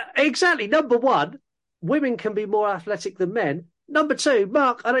 Mark. Exactly. Number one, women can be more athletic than men. Number two,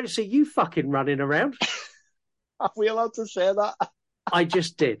 Mark, I don't see you fucking running around. Are we allowed to say that? I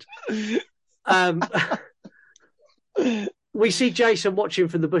just did. We see Jason watching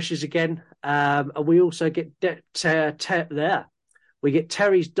from the bushes again, and we also get we get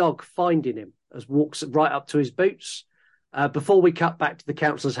Terry's dog finding him as walks right up to his boots. Before we cut back to the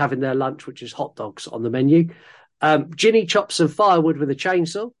counsellors having their lunch, which is hot dogs on the menu. Ginny chops some firewood with a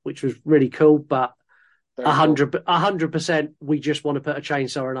chainsaw, which was really cool, but 100%, we just want to put a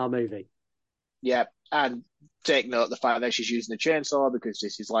chainsaw in our movie. Yeah, and take note of the fact that she's using a chainsaw because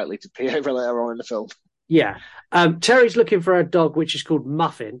this is likely to appear later on in the film. Yeah. Terry's looking for a dog, which is called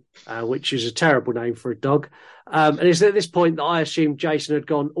Muffin, which is a terrible name for a dog. And it's at this point that I assumed Jason had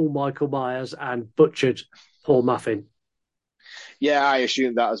gone all Michael Myers and butchered poor Muffin. Yeah, I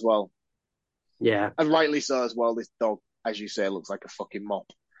assumed that as well. Yeah. And rightly so as well. This dog, as you say, looks like a fucking mop.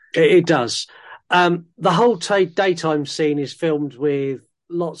 It does. The whole daytime scene is filmed with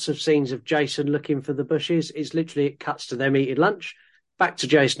lots of scenes of Jason looking for the bushes. It's literally, it cuts to them eating lunch, back to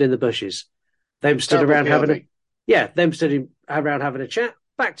Jason in the bushes. Them stood around having a chat,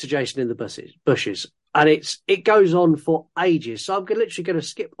 back to Jason in the bushes. And it goes on for ages. So I'm literally going to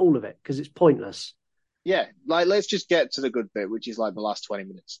skip all of it because it's pointless. Yeah, like let's just get to the good bit, which is like the last 20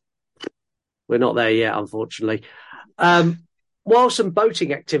 minutes. We're not there yet, unfortunately. While some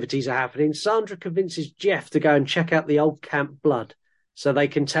boating activities are happening, Sandra convinces Jeff to go and check out the old Camp Blood so they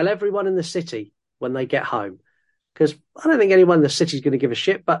can tell everyone in the city when they get home. Because I don't think anyone in the city is going to give a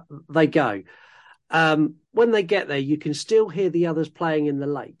shit, but they go. When they get there, you can still hear the others playing in the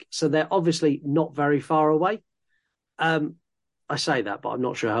lake. So they're obviously not very far away. I say that, but I'm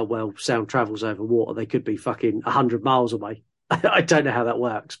not sure how well sound travels over water. They could be fucking 100 miles away. I don't know how that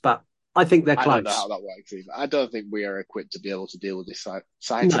works, but I think they're close. I don't know how that works either. I don't think we are equipped to be able to deal with this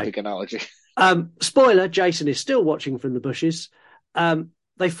scientific analogy. Spoiler, Jason is still watching from the bushes.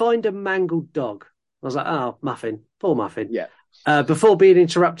 They find a mangled dog. I was like, oh, Muffin, poor Muffin. Yeah. Before being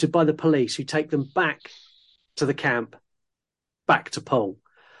interrupted by the police, who take them back to the camp, back to Paul.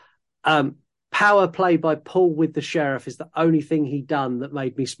 Power play by Paul with the sheriff is the only thing he done that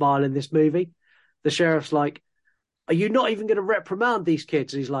made me smile in this movie. The sheriff's like, are you not even going to reprimand these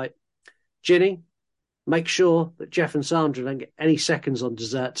kids? And he's like, Ginny, make sure that Jeff and Sandra don't get any seconds on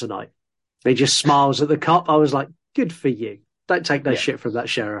dessert tonight. He just smiles at the cop. I was like, good for you. Don't take no shit from that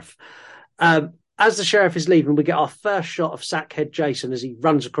sheriff. As the sheriff is leaving, we get our first shot of Sackhead Jason as he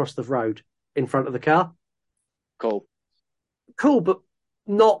runs across the road in front of the car. Cool, but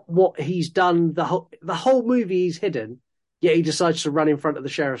not what he's done. The whole movie he's hidden, yet he decides to run in front of the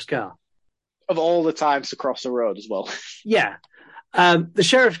sheriff's car. Of all the times to cross the road as well. Yeah. The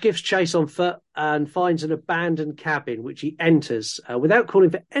sheriff gives chase on foot and finds an abandoned cabin, which he enters without calling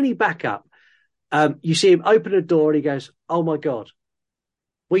for any backup. You see him open a door and he goes, oh my God.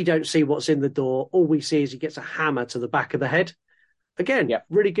 We don't see what's in the door. All we see is he gets a hammer to the back of the head. Again,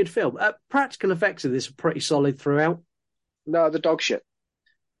 really good film. Practical effects of this are pretty solid throughout. No, the dog shit.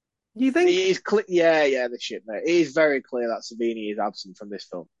 You think? It is the shit, mate. It is very clear that Savini is absent from this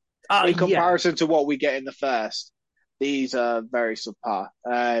film. In comparison to what we get in the first, these are very subpar.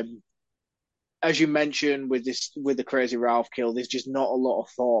 As you mentioned with the Crazy Ralph kill, there's just not a lot of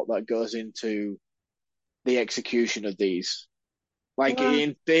thought that goes into the execution of these. Like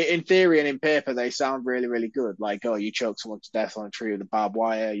in theory and in paper, they sound really, really good. Like, oh, you choke someone to death on a tree with a barbed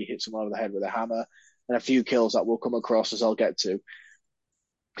wire, you hit someone over the head with a hammer, and a few kills that will come across as I'll get to.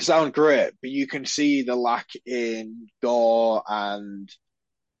 Sound great, but you can see the lack in gore and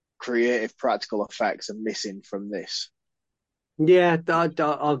creative practical effects are missing from this. Yeah,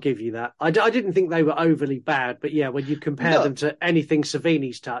 I'll give you that. I didn't think they were overly bad, but yeah, when you compare them to anything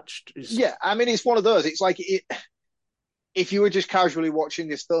Savini's touched. Yeah, I mean, it's one of those. It's like if you were just casually watching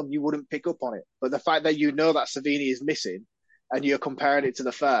this film, you wouldn't pick up on it. But the fact that you know that Savini is missing and you're comparing it to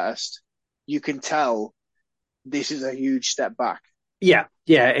the first, you can tell this is a huge step back. Yeah,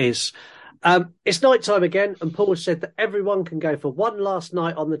 it is. It's night time again, and Paul has said that everyone can go for one last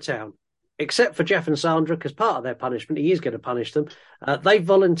night on the town, except for Jeff and Sandra, because part of their punishment, he is going to punish them. They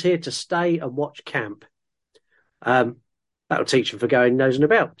volunteered to stay and watch camp. That'll teach them for going nosing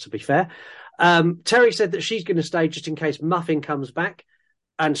about, to be fair. Terry said that she's going to stay just in case Muffin comes back,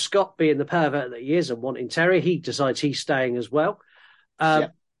 and Scott, being the pervert that he is and wanting Terry, he decides he's staying as well.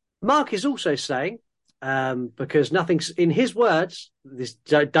 Mark is also staying. Because nothing's, in his words,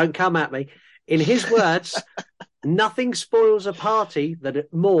 don't come at me. In his words, nothing spoils a party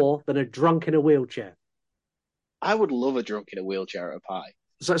more than a drunk in a wheelchair. I would love a drunk in a wheelchair at a party.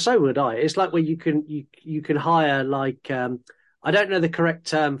 So would I. It's like where you can hire like I don't know the correct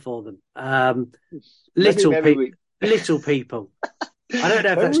term for them. Little people. I don't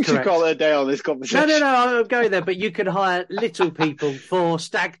know if that's correct. We should call it a day on this conversation. No, I'm going there. But you could hire little people for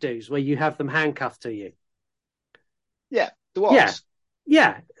stag do's where you have them handcuffed to you. Yeah, dwarves.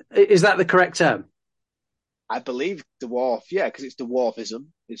 Yeah. Is that the correct term? I believe dwarf. Yeah, because it's dwarfism.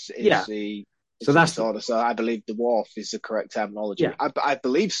 So I believe dwarf is the correct terminology. Yeah. I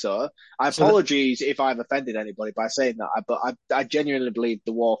believe so. Apologies if I've offended anybody by saying that. But I genuinely believe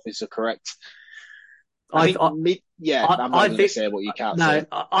dwarf is the correct. I'm not going to say what you can't say.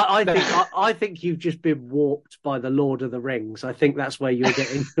 I think you've just been warped by the Lord of the Rings. I think that's where you're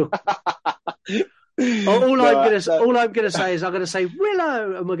getting. All I'm going to say is I'm going to say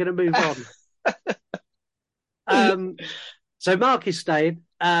Willow, and we're going to move on. So Mark is staying,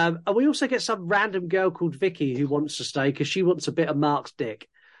 and we also get some random girl called Vicky who wants to stay because she wants a bit of Mark's dick.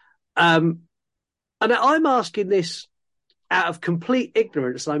 And I'm asking this out of complete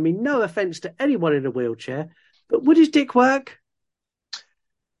ignorance. I mean, no offence to anyone in a wheelchair, but would his dick work?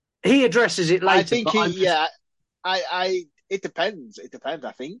 He addresses it later. I think it depends. It depends,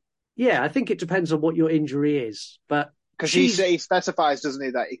 I think. Yeah, I think it depends on what your injury is. But because he specifies, doesn't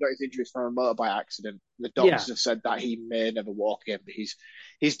he, that he got his injuries from a motorbike accident. The doctors have said that he may never walk again, but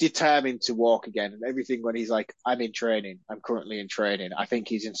he's determined to walk again, and everything. When he's like, "I'm in training. I'm currently in training." I think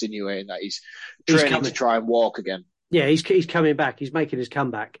he's insinuating that he's training to try and walk again. Yeah, he's coming back. He's making his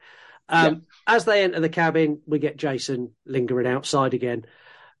comeback. As they enter the cabin, we get Jason lingering outside again.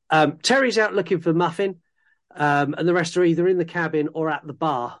 Terry's out looking for Muffin, and the rest are either in the cabin or at the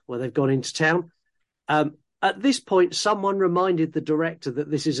bar where they've gone into town. At this point, someone reminded the director that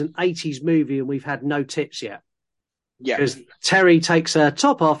this is an 80s movie and we've had no tits yet. Yeah. Because Terry takes her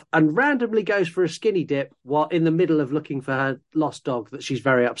top off and randomly goes for a skinny dip while in the middle of looking for her lost dog that she's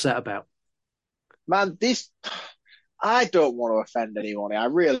very upset about. Man, I don't want to offend anyone. I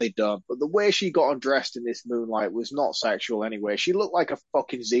really don't. But the way she got undressed in this Moonlight was not sexual anyway. She looked like a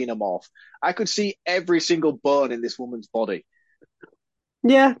fucking xenomorph. I could see every single bone in this woman's body.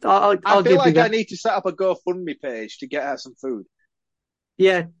 Yeah, I feel like I need to set up a GoFundMe page to get her some food.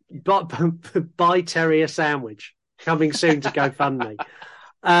 Yeah, but buy Terry a sandwich. Coming soon to GoFundMe.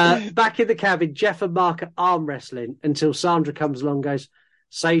 Back in the cabin, Jeff and Mark are arm wrestling until Sandra comes along and goes,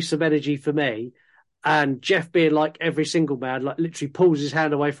 "Save some energy for me." And Jeff, being like every single man, like literally pulls his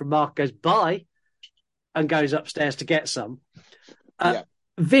hand away from Mark, goes, "Bye," and goes upstairs to get some.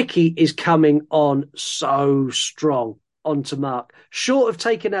 Vicky is coming on so strong onto Mark. Short of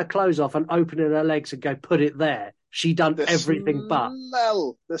taking her clothes off and opening her legs and go, "Put it there," she done everything but.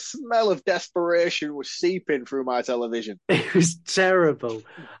 The smell of desperation was seeping through my television. It was terrible.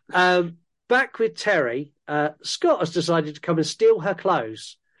 Back with Terry, Scott has decided to come and steal her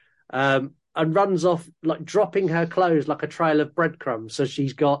clothes and runs off, like dropping her clothes like a trail of breadcrumbs. So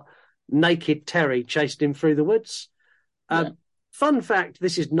she's got naked Terry chasing him through the woods. Fun fact,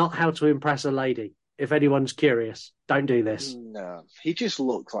 this is not how to impress a lady. If anyone's curious, don't do this. No, he just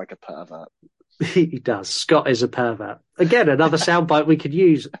looks like a pervert. He does. Scott is a pervert. Again, another soundbite we could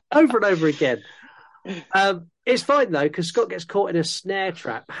use over and over again. It's fine, though, because Scott gets caught in a snare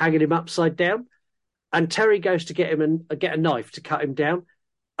trap, hanging him upside down, and Terry goes to get him and get a knife to cut him down,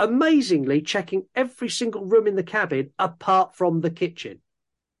 amazingly checking every single room in the cabin apart from the kitchen.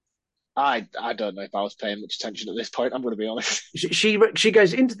 I don't know if I was paying much attention at this point, I'm going to be honest. She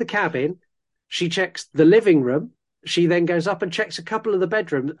goes into the cabin, she checks the living room, she then goes up and checks a couple of the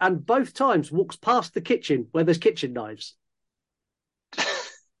bedrooms, and both times walks past the kitchen where there's kitchen knives.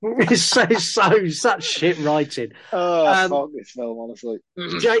 It's such shit writing. Fuck this film, honestly.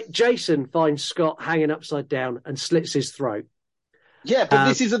 Jason finds Scott hanging upside down and slits his throat. Yeah, but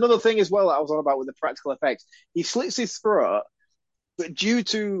this is another thing as well that I was on about with the practical effects. He slits his throat, but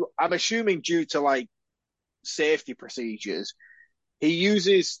I'm assuming due to like safety procedures, he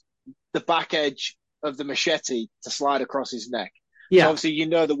uses the back edge of the machete to slide across his neck. Yeah. So obviously, you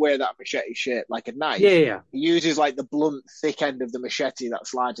know the way that machete is shaped, like a knife. Yeah. He uses like the blunt, thick end of the machete that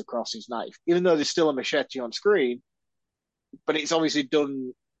slides across his knife, even though there's still a machete on screen. But it's obviously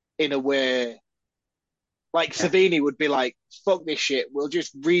done in a way like Savini would be like, "Fuck this shit. We'll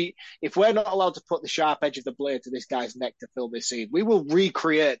just if we're not allowed to put the sharp edge of the blade to this guy's neck to film this scene, we will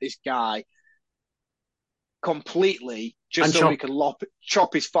recreate this guy completely just so we can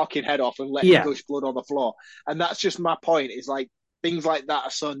chop his fucking head off and let him gush blood on the floor." And that's just my point, is like things like that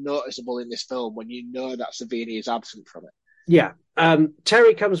are so noticeable in this film when you know that Savini is absent from it. Yeah.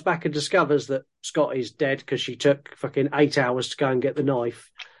 Terry comes back and discovers that Scott is dead because she took fucking 8 hours to go and get the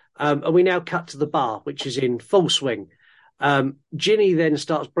knife. And we now cut to the bar, which is in full swing. Ginny then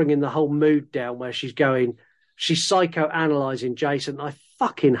starts bringing the whole mood down where she's psychoanalyzing Jason. I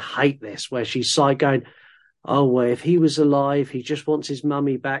fucking hate this, where she's going, "Oh, well, if he was alive, he just wants his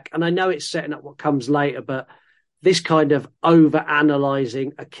mummy back." And I know it's setting up what comes later, but this kind of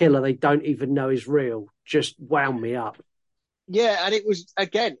over-analysing a killer they don't even know is real just wound me up. Yeah, and it was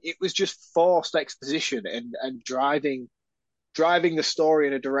just forced exposition and driving the story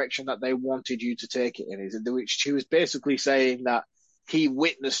in a direction that they wanted you to take it in, which she was basically saying that he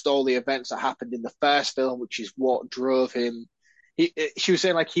witnessed all the events that happened in the first film, which is what drove him. She was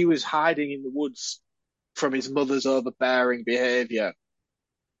saying like he was hiding in the woods from his mother's overbearing behavior,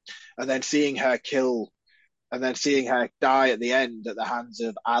 and then seeing her kill, and then seeing her die at the end at the hands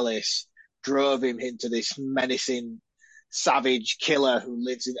of Alice drove him into this menacing savage killer who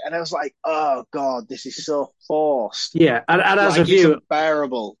lives in, and I was like, oh god, this is so forced. Yeah, and as a viewer, it's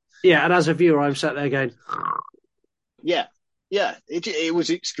unbearable. Yeah, and as a viewer, I'm sat there going, yeah, it was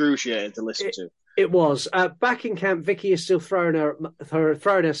excruciating to listen to. It was. Back in camp, Vicky is still throwing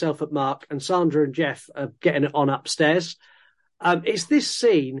herself at Mark, and Sandra and Jeff are getting it on upstairs. It's this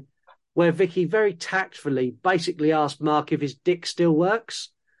scene where Vicky very tactfully basically asked Mark if his dick still works,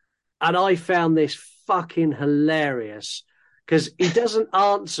 and I found this fucking hilarious because he doesn't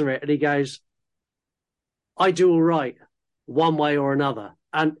answer it and he goes, "I do all right, one way or another."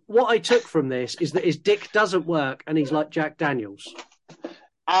 And what I took from this is that his dick doesn't work and he's like Jack Daniels.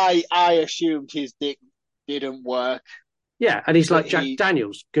 I assumed his dick didn't work. Yeah, and he's like Jack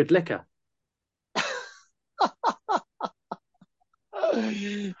Daniels, good liquor.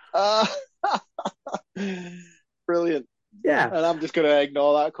 Brilliant. Yeah. And I'm just going to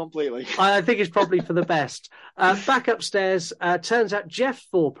ignore that completely. I think it's probably for the best. Back upstairs, turns out Jeff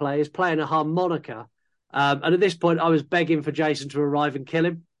Foreplay is playing a harmonica. And at this point, I was begging for Jason to arrive and kill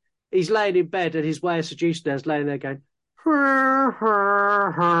him. He's laying in bed, and his way of seducing her is laying there going, I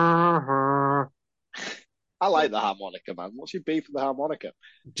like the harmonica, man. What's your beef with the harmonica?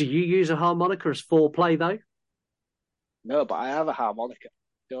 Do you use a harmonica as foreplay, though? No, but I have a harmonica.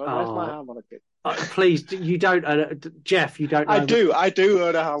 Where's my harmonica? Please, you don't, Jeff, you don't know. I do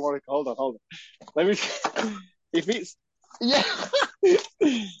own a harmonica. Hold on. Let me, if it's, yeah.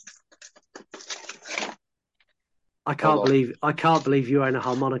 I can't believe you own a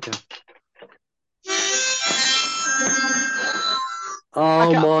harmonica.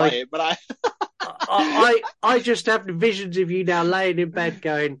 Oh my! Play it, but I just have visions of you now laying in bed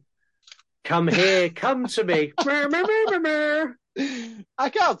going, "Come here, come to me." I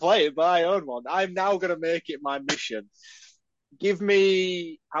can't play it, but I own one. I'm now going to make it my mission. Give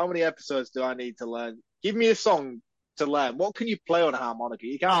me, how many episodes do I need to learn? Give me a song to learn. What can you play on a harmonica?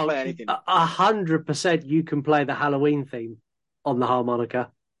 You can't play anything. 100% you can play the Halloween theme on the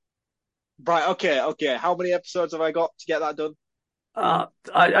harmonica. Right, okay. How many episodes have I got to get that done? I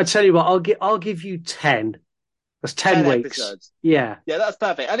tell you what, I'll give you 10. That's 10 weeks. Episodes. Yeah, that's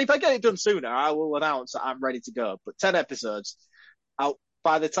perfect. And if I get it done sooner, I will announce that I'm ready to go. But 10 episodes.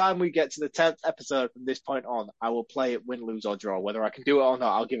 By the time we get to the 10th episode from this point on, I will play it win, lose, or draw. Whether I can do it or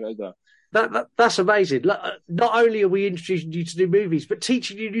not, I'll give it a go. That's amazing. Not only are we introducing you to new movies, but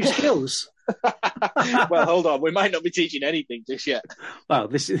teaching you new skills. Well, hold on. We might not be teaching anything just yet. Well,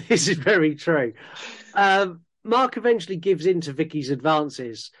 this is very true. Mark eventually gives in to Vicky's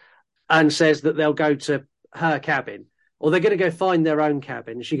advances and says that they'll go to her cabin, or they're going to go find their own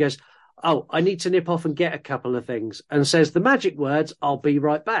cabin. She goes, "Oh, I need to nip off and get a couple of things," and says the magic words, "I'll be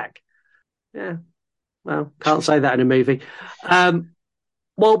right back." Yeah, well, can't say that in a movie.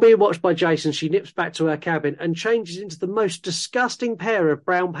 While being watched by Jason, she nips back to her cabin and changes into the most disgusting pair of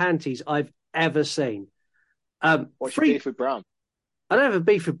brown panties I've ever seen. What's your beef with brown? I don't have a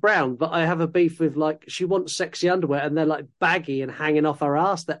beef with brown, but I have a beef with, like, she wants sexy underwear and they're like baggy and hanging off her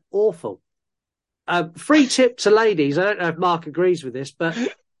ass. They're awful. Free tip to ladies. I don't know if Mark agrees with this, but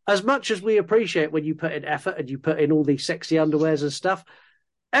as much as we appreciate when you put in effort and you put in all these sexy underwears and stuff,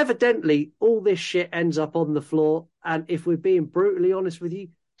 evidently all this shit ends up on the floor. And if we're being brutally honest with you,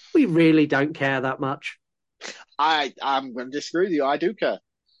 we really don't care that much. I'm going to disagree with you. I do care.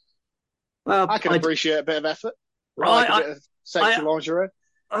 Well, I can appreciate a bit of effort. Right. Like a bit of sexy lingerie.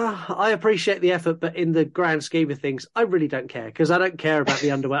 I appreciate the effort, but in the grand scheme of things, I really don't care, because I don't care about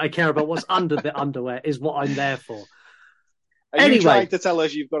the underwear. I care about what's under the underwear is what I'm there for. Are you trying to tell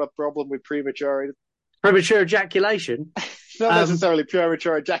us you've got a problem with premature ejaculation? Not necessarily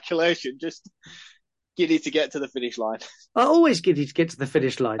premature ejaculation, just giddy to get to the finish line. I always giddy to get to the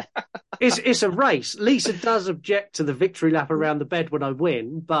finish line. It's a race. Lisa does object to the victory lap around the bed when I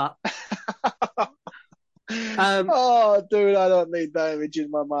win, but... oh, dude, I don't need that image in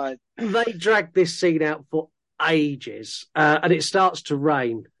my mind. They drag this scene out for ages, and it starts to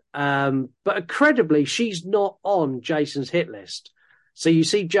rain. But incredibly, she's not on Jason's hit list. So you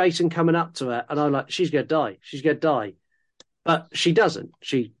see Jason coming up to her, and I'm like, she's going to die. She's going to die. But she doesn't.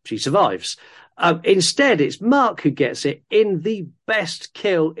 She survives. Instead, it's Mark who gets it in the best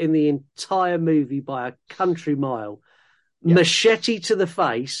kill in the entire movie by a country mile. Yep. Machete to the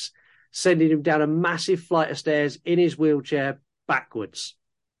face, sending him down a massive flight of stairs in his wheelchair backwards.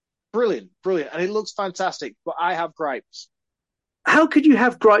 Brilliant. And it looks fantastic, but I have gripes. How could you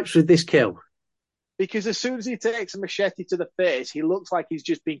have gripes with this kill? Because as soon as he takes a machete to the face, he looks like he's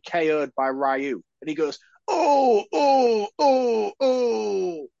just been KO'd by Ryu. And he goes, oh.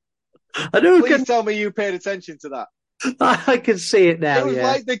 Please tell me you paid attention to that. I can see it now. It was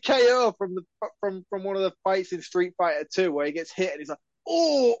like the KO from one of the fights in Street Fighter 2 where he gets hit and he's like,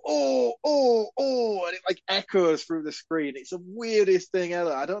 oh, and it like echoes through the screen. It's the weirdest thing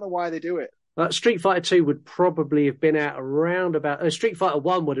ever. I don't know why they do it. Street Fighter 2 would probably have been out around about... Street Fighter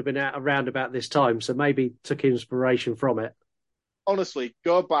 1 would have been out around about this time, so maybe took inspiration from it. Honestly,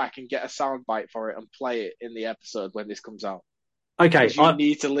 go back and get a soundbite for it and play it in the episode when this comes out. Okay.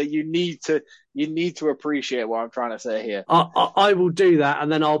 You need to appreciate what I'm trying to say here. I will do that,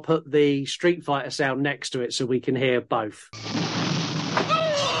 and then I'll put the Street Fighter sound next to it so we can hear both.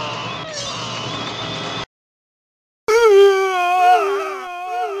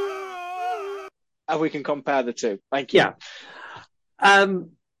 And we can compare the two. Thank you. Yeah.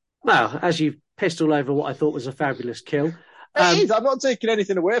 Well, as you've pissed all over what I thought was a fabulous kill. It is. I'm not taking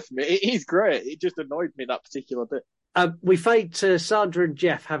anything away from it. It is great. It just annoyed me, that particular bit. We fade to Sandra and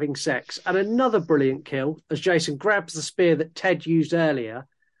Jeff having sex, and another brilliant kill as Jason grabs the spear that Ted used earlier,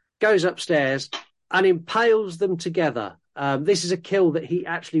 goes upstairs, and impales them together. This is a kill that he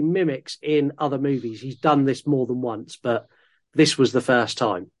actually mimics in other movies. He's done this more than once, but this was the first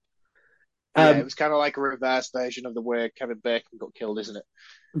time. It was kind of like a reverse version of the way Kevin Bacon got killed, isn't it?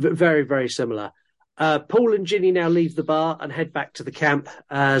 Very, very similar. Paul and Ginny now leave the bar and head back to the camp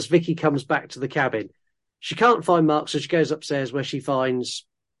as Vicky comes back to the cabin. She can't find Mark, so she goes upstairs where she finds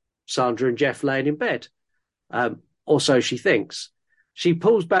Sandra and Jeff laying in bed. Or so she thinks. She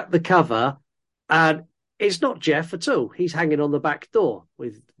pulls back the cover and it's not Jeff at all. He's hanging on the back door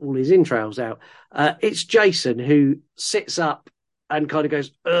with all his entrails out. It's Jason who sits up and kind of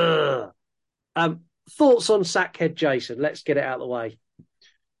goes, ugh. Thoughts on Sackhead Jason? Let's get it out of the way.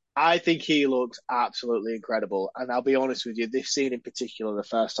 I think he looks absolutely incredible. And I'll be honest with you, this scene in particular, the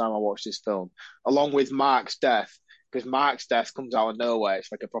first time I watched this film, along with Mark's death, because Mark's death comes out of nowhere.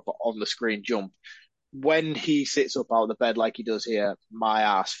 It's like a proper on-the-screen jump. When he sits up out of the bed like he does here, my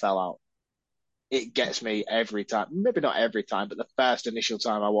ass fell out. It gets me every time. Maybe not every time, but the first initial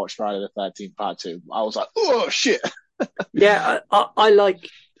time I watched Friday the 13th Part 2, I was like, oh, shit. Yeah, I like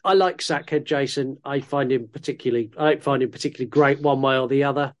Sackhead Jason. I don't find him particularly great one way or the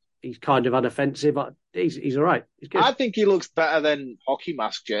other. He's kind of unoffensive. He's all right. He's good. I think he looks better than Hockey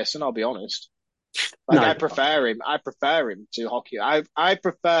Mask Jason, I'll be honest. I prefer him. I prefer him to Hockey. I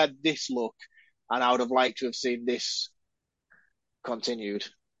prefer this look, and I would have liked to have seen this continued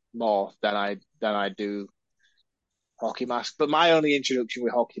more than I do Hockey Mask. But my only introduction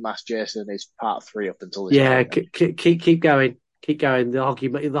with Hockey Mask Jason is Part 3 up until this. Yeah, keep going. Keep going. The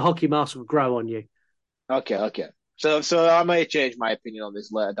hockey mask will grow on you. Okay. So I may change my opinion on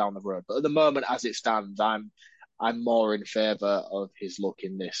this later down the road, but at the moment, as it stands, I'm more in favour of his look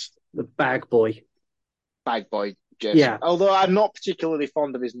in this. The bag boy Jason. Yeah. Although I'm not particularly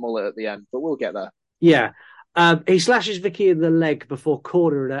fond of his mullet at the end, but we'll get there. Yeah. He slashes Vicky in the leg before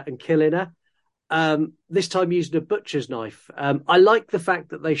cornering her and killing her. This time using a butcher's knife. I like the fact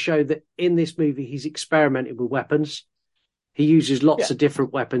that they show that in this movie he's experimenting with weapons. He uses lots of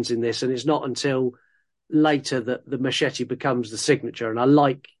different weapons in this, and it's not until later that the machete becomes the signature. And I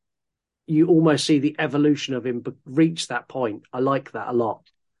like, you almost see the evolution of him reach that point. I like that a lot.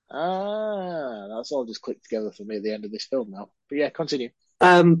 That's all just clicked together for me at the end of this film now. But yeah, continue.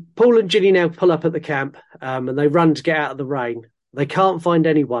 Paul and Ginny now pull up at the camp, and they run to get out of the rain. They can't find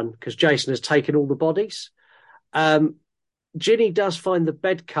anyone because Jason has taken all the bodies. Ginny does find the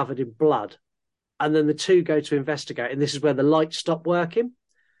bed covered in blood, and then the two go to investigate, and this is where the lights stop working.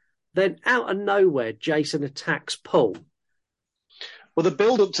 Then out of nowhere, Jason attacks Paul. Well, the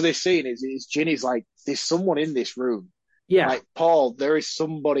build up to this scene is Ginny's like, there's someone in this room. Yeah. Like, Paul, there is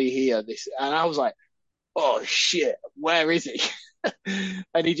somebody here. And I was like, oh shit, where is he?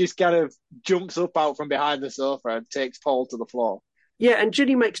 And he just kind of jumps up out from behind the sofa and takes Paul to the floor. Yeah, and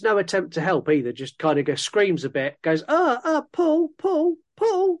Ginny makes no attempt to help either, just kind of screams a bit, goes, Paul.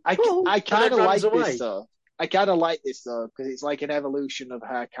 I kind of like this though. I kind of like this though, because it's like an evolution of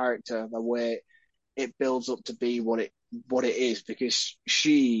her character and the way it builds up to be what it is, because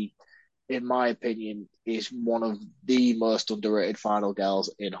she, in my opinion, is one of the most underrated final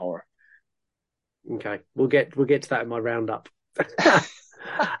girls in horror. Okay, we'll get to that in my roundup.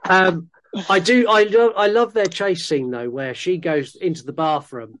 I love their chase scene though, where she goes into the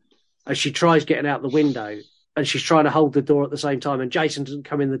bathroom as she tries getting out the window, and she's trying to hold the door at the same time, and Jason doesn't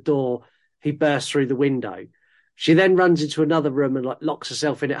come in the door. He bursts through the window. She then runs into another room and locks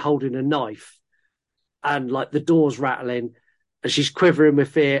herself in it holding a knife, and the door's rattling and she's quivering with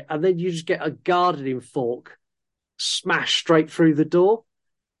fear. And then you just get a gardening fork smashed straight through the door.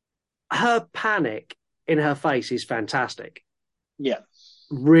 Her panic in her face is fantastic. Yeah.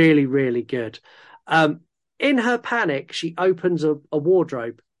 Really, really good. In her panic, she opens a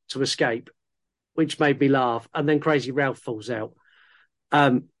wardrobe to escape, which made me laugh. And then Crazy Ralph falls out.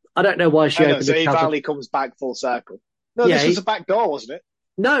 I don't know why she opened so a he cupboard. finally comes back full circle. No, this was a back door, wasn't it?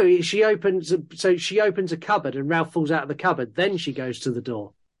 No, she opens a cupboard and Ralph falls out of the cupboard. Then she goes to the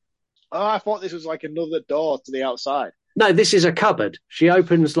door. Oh, I thought this was like another door to the outside. No, this is a cupboard. She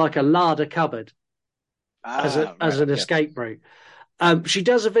opens like a larder cupboard as an escape route. She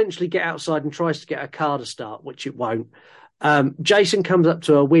does eventually get outside and tries to get her car to start, which it won't. Jason comes up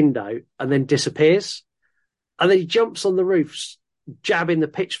to her window and then disappears. And then he jumps on the roof, jabbing the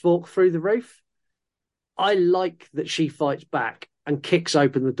pitchfork through the roof. I like that she fights back. and kicks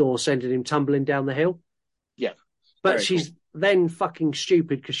open the door, sending him tumbling down the hill. Yeah. But Very she's cool. then fucking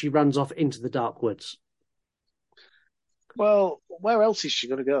stupid because she runs off into the dark woods. Well, where else is she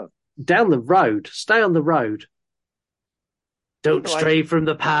going to go? Down the road. Stay on the road. Don't Like- stray from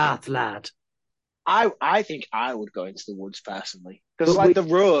the path, lad. I think I would go into the woods personally, because But like we- the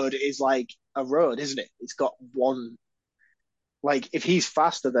road is like a road, isn't it? It's got one. Like if he's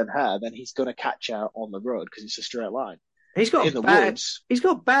faster than her, then he's going to catch her on the road because it's a straight line. He's got In the bag, woods, He's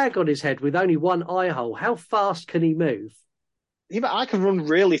got a bag on his head with only one eye hole. How fast can he move? I can run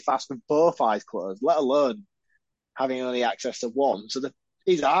really fast with both eyes closed, let alone having only access to one. So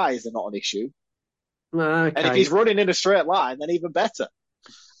his eyes are not an issue. Okay. And if he's running in a straight line, then even better.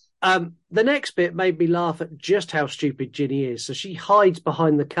 The next bit made me laugh at just how stupid Ginny is. So she hides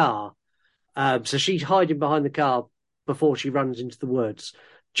behind the car. So she's hiding behind the car before she runs into the woods.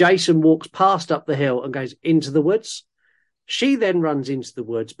 Jason walks past up the hill and goes into the woods. She then runs into the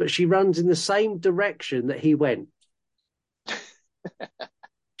woods, but she runs in the same direction that he went.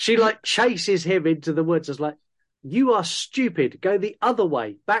 She like chases him into the woods. I was like, you are stupid. Go the other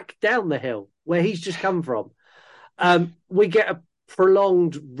way, back down the hill where he's just come from. We get a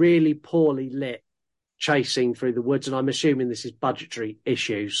prolonged, really poorly lit chasing through the woods, and I'm assuming this is budgetary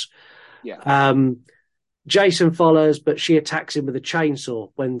issues. Yeah. Jason follows, but she attacks him with a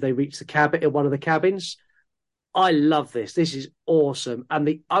chainsaw when they reach the cabin in one of the cabins. I love this. This is awesome. And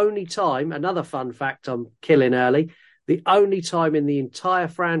the only time, another fun fact I'm killing early, the only time in the entire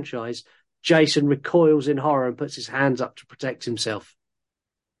franchise Jason recoils in horror and puts his hands up to protect himself.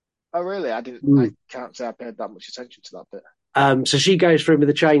 Oh, really? I didn't. Mm. I can't say I paid that much attention to that bit. So she goes for him with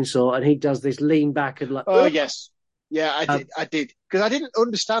a chainsaw, and he does this lean back and like. Oh, yes. Yeah, I did. Because I didn't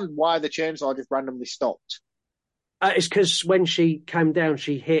understand why the chainsaw just randomly stopped. It's because when she came down,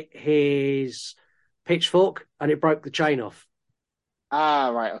 she hit his pitchfork and it broke the chain off. Ah,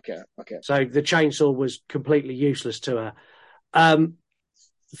 right. Okay. So the chainsaw was completely useless to her.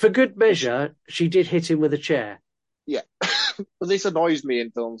 For good measure, she did hit him with a chair. Yeah. But this annoys me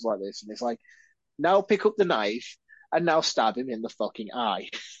in films like this. And it's like, now pick up the knife and now stab him in the fucking eye.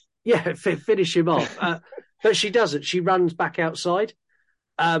 Yeah, finish him off. But she doesn't. She runs back outside.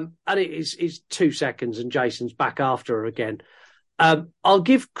 And it's 2 seconds and Jason's back after her again. I'll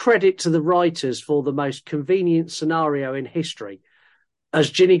give credit to the writers for the most convenient scenario in history, as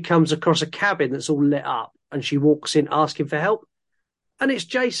Ginny comes across a cabin that's all lit up and she walks in asking for help. And it's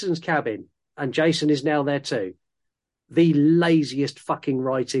Jason's cabin, and Jason is now there too. The laziest fucking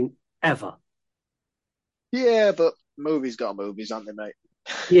writing ever. Yeah, but movies got movies, aren't they, mate?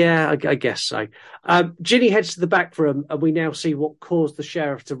 Yeah, I guess so. Ginny heads to the back room, and we now see what caused the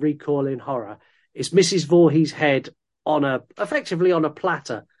sheriff to recoil in horror. It's Mrs. Voorhees' head effectively on a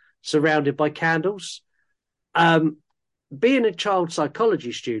platter, surrounded by candles. Being a child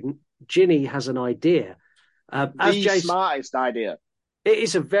psychology student, Ginny has an idea. Smartest idea. It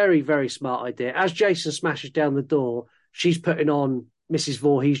is a very, very smart idea. As Jason smashes down the door, she's putting on Mrs.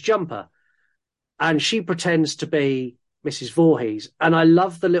 Voorhees' jumper, and she pretends to be Mrs. Voorhees. And I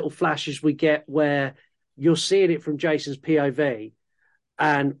love the little flashes we get where you're seeing it from Jason's POV,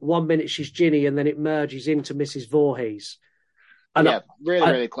 and 1 minute she's Ginny, and then it merges into Mrs. Voorhees. And yeah,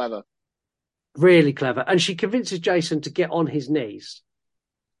 really clever. Really clever. And she convinces Jason to get on his knees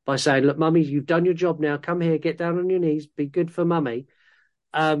by saying, look, Mummy, you've done your job now. Come here, get down on your knees, be good for Mummy.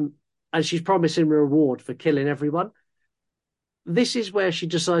 And she's promising a reward for killing everyone. This is where she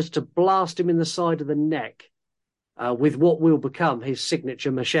decides to blast him in the side of the neck with what will become his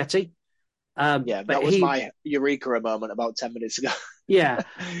signature machete. That was my eureka moment about 10 minutes ago. Yeah.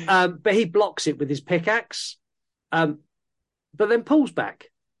 But he blocks it with his pickaxe, but then pulls back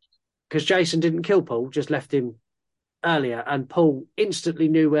because Jason didn't kill Paul, just left him earlier. And Paul instantly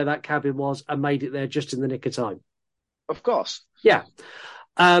knew where that cabin was and made it there just in the nick of time. Of course. Yeah.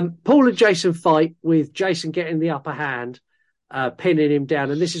 Paul and Jason fight, with Jason getting the upper hand, pinning him down.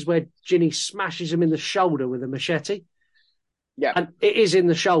 And this is where Ginny smashes him in the shoulder with a machete. Yeah. And it is in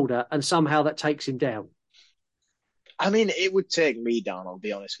the shoulder, and somehow that takes him down. I mean, it would take me down, I'll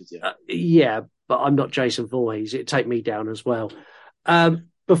be honest with you. Yeah, but I'm not Jason Voorhees. It'd take me down as well.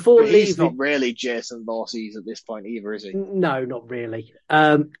 He's not really Jason Voorhees at this point either, is he? No, not really.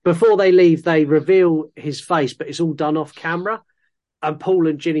 Before they leave, they reveal his face, but it's all done off camera. And Paul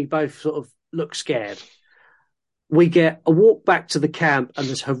and Ginny both sort of look scared. We get a walk back to the camp, and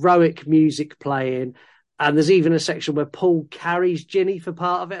there's heroic music playing. And there's even a section where Paul carries Ginny for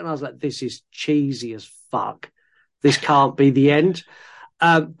part of it. And I was like, this is cheesy as fuck. This can't be the end.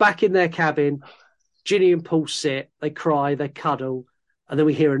 Back in their cabin, Ginny and Paul sit, they cry, they cuddle. And then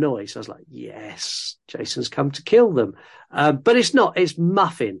we hear a noise. I was like, yes, Jason's come to kill them. But it's not. It's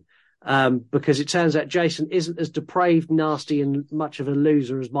Muffin. Because it turns out Jason isn't as depraved, nasty, and much of a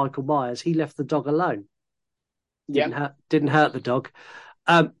loser as Michael Myers. He left the dog alone. Didn't hurt the dog.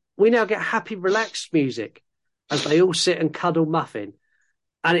 We now get happy, relaxed music as they all sit and cuddle Muffin.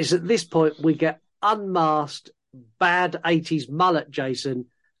 And it's at this point we get unmasked, bad 80s mullet Jason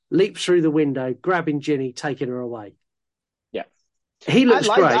leaps through the window, grabbing Ginny, taking her away. Yeah. He looks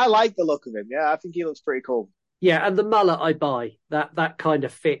great. I like the look of him. Yeah, I think he looks pretty cool. Yeah, and the mullet I buy. That kind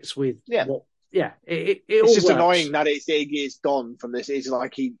of fits with what... Yeah, it it's all just works. Annoying that it's gone from this. It's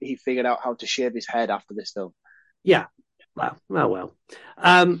like he figured out how to shave his head after this film. Yeah. Well.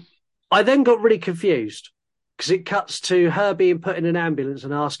 I then got really confused because it cuts to her being put in an ambulance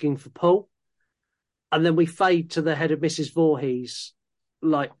and asking for Paul. And then we fade to the head of Mrs. Voorhees,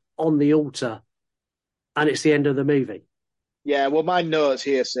 like on the altar. And it's the end of the movie. Yeah, well, my notes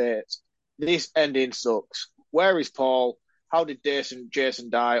here say this ending sucks. Where is Paul? How did Jason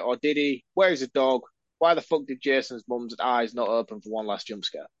die? Or did he? Where is the dog? Why the fuck did Jason's mum's eyes not open for one last jump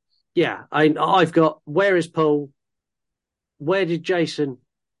scare? Yeah, I've got, where is Paul? Where did Jason...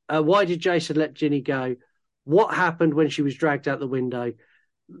 why did Jason let Ginny go? What happened when she was dragged out the window?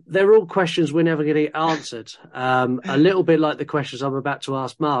 They're all questions we're never going to get answered. A little bit like the questions I'm about to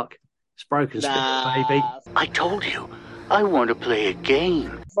ask Mark. It's broken spirit, baby. I told you, I want to play a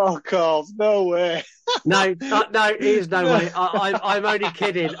game. Fuck off. No way. No, here's no way. I'm only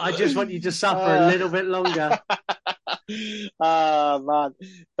kidding. I just want you to suffer a little bit longer. Man.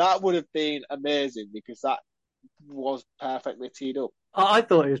 That would have been amazing because that was perfectly teed up. I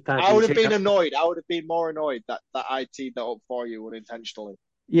thought it was perfect. I would have been annoyed. I would have been more annoyed that I teed that up for you unintentionally.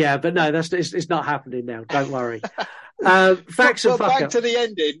 Yeah, but no, it's not happening now. Don't worry. Facts and fuck back up. to the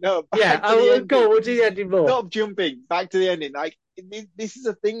ending. No, yeah. Go on. We'll do the ending more. Stop jumping. Back to the ending. Like this is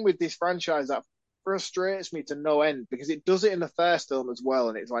a thing with this franchise that frustrates me to no end because it does it in the first film as well,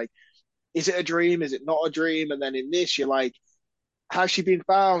 and it's like, is it a dream? Is it not a dream? And then in this, you're like, has she been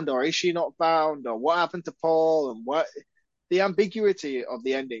found, or is she not found, or what happened to Paul, and what? The ambiguity of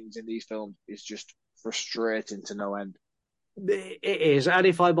the endings in these films is just frustrating to no end. It is, and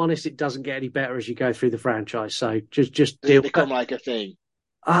if I'm honest, it doesn't get any better as you go through the franchise. So just deal. They become like a thing.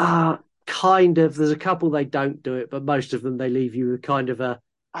 Kind of. There's a couple they don't do it, but most of them they leave you with kind of a.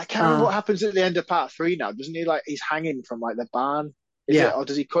 I can't remember what happens at the end of part 3 now. Doesn't he he's hanging from the barn? Or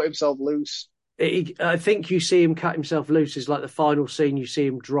does he cut himself loose? I think you see him cut himself loose is like the final scene. You see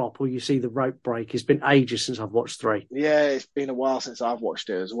him drop, or you see the rope break. It's been ages since I've watched 3. Yeah, it's been a while since I've watched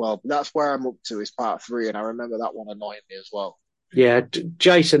it as well. But that's where I'm up to is part 3, and I remember that one annoying me as well. Yeah,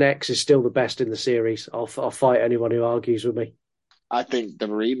 Jason X is still the best in the series. I'll fight anyone who argues with me. I think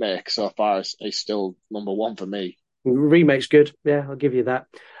the remake so far is still number 1 for me. Remake's good. Yeah, I'll give you that.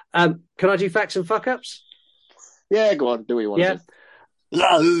 Can I do facts and fuck ups? Yeah, go on. Do what you want to do.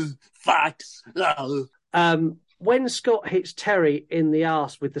 Low facts. Low. When Scott hits Terry in the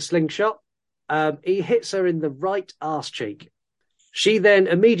arse with the slingshot, he hits her in the right arse cheek. She then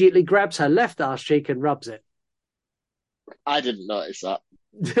immediately grabs her left arse cheek and rubs it. I didn't notice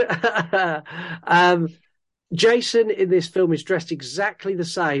that. Jason in this film is dressed exactly the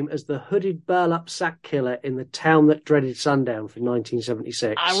same as the hooded burlap sack killer in The Town That Dreaded Sundown from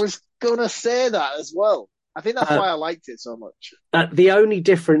 1976. I was going to say that as well. I think that's why I liked it so much. The only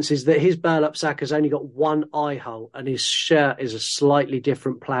difference is that his burlap sack has only got one eye hole and his shirt is a slightly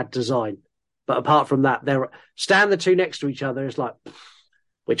different plaid design. But apart from that, stand the two next to each other. It's like,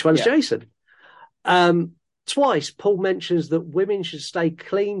 which one's Jason? Twice, Paul mentions that women should stay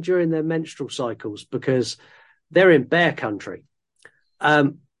clean during their menstrual cycles because they're in bear country.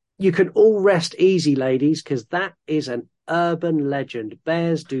 You can all rest easy, ladies, because that is an urban legend.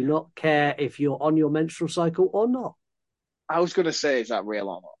 Bears do not care if you're on your menstrual cycle or not. I was going to say, is that real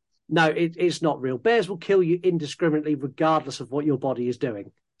or not? No, it's not real. Bears will kill you indiscriminately regardless of what your body is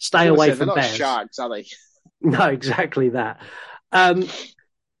doing. Stay away from bears. They're not sharks, are they? No, exactly that.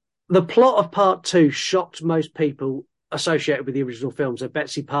 The plot of part 2 shocked most people associated with the original films. So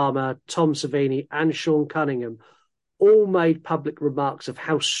Betsy Palmer, Tom Savini, and Sean Cunningham all made public remarks of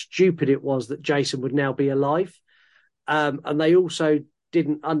how stupid it was that Jason would now be alive. And they also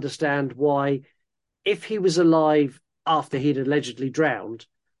didn't understand why, if he was alive after he'd allegedly drowned,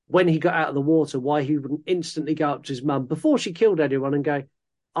 when he got out of the water, why he wouldn't instantly go up to his mum before she killed anyone and go,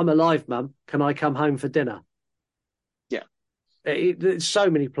 "I'm alive, Mum. Can I come home for dinner?" Yeah. There's so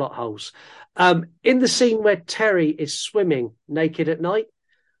many plot holes. In the scene where Terry is swimming naked at night,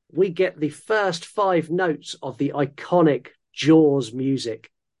 we get the first 5 notes of the iconic Jaws music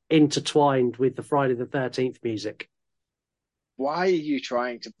intertwined with the Friday the 13th music. Why are you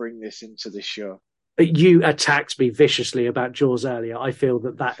trying to bring this into the show? You attacked me viciously about Jaws earlier. I feel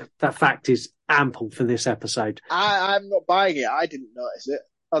that fact is ample for this episode. I'm not buying it. I didn't notice it.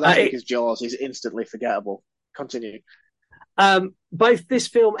 Oh, that's because Jaws is instantly forgettable. Continue. Both this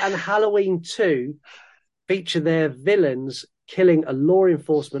film and Halloween 2 feature their villains killing a law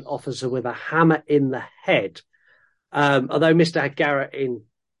enforcement officer with a hammer in the head. Although Mr. Garrett in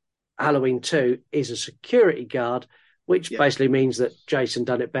Halloween 2 is a security guard, which basically means that Jason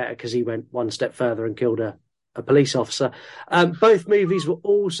done it better because he went one step further and killed a police officer. Both movies were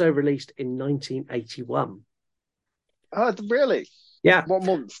also released in 1981. Oh, really? Yeah. What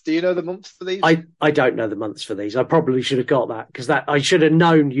month? Do you know the months for these? I don't know the months for these. I probably should have got that because I should have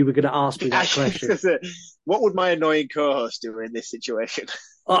known you were going to ask me that question. What would my annoying co-host do in this situation?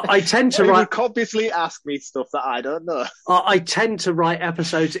 I tend to write. Obviously, ask me stuff that I don't know. I tend to write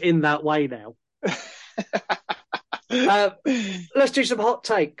episodes in that way now. Let's do some hot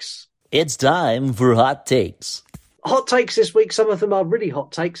takes. It's time for hot takes. Hot takes this week. Some of them are really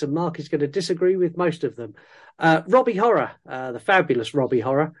hot takes, and Mark is going to disagree with most of them. Robbie Horror, the fabulous Robbie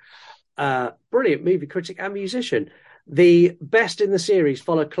Horror, brilliant movie critic and musician. The best in the series,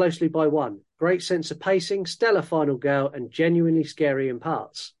 followed closely by one. Great sense of pacing, stellar final girl, and genuinely scary in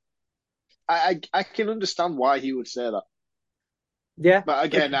parts. I can understand why he would say that. Yeah. But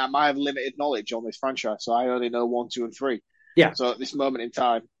again, I have limited knowledge on this franchise, so I only know 1, 2, and 3. Yeah. So at this moment in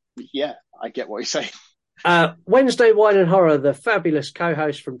time, yeah, I get what you're saying. Wednesday Wine and Horror, the fabulous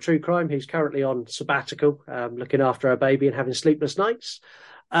co-host from True Crime, who's currently on sabbatical, looking after her baby and having sleepless nights.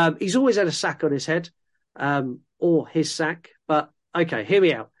 He's always had a sack on his head, or his sack. But okay, hear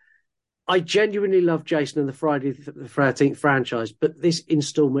me out. I genuinely love Jason and the Friday the 13th franchise, but this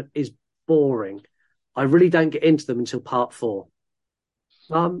installment is boring. I really don't get into them until part 4.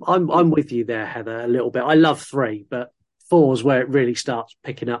 I'm with you there, Heather, a little bit. I love 3, but 4 is where it really starts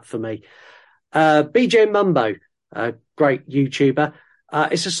picking up for me. BJ Mumbo, a great YouTuber.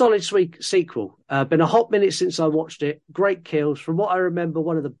 It's a solid sweet sequel. Been a hot minute since I watched it. Great kills. From what I remember,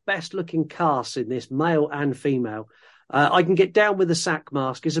 one of the best looking casts in this, male and female. I can get down with the sack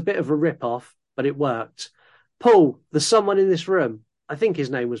mask. It's a bit of a rip-off, but it worked. Paul, there's someone in this room. I think his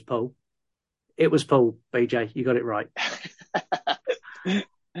name was Paul. It was Paul, BJ. You got it right.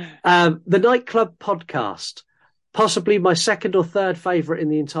 The Nightclub Podcast. Possibly my second or third favourite in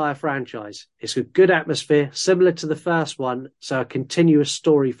the entire franchise. It's a good atmosphere, similar to the first one, so a continuous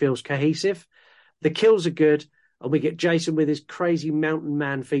story feels cohesive. The kills are good, and we get Jason with his crazy mountain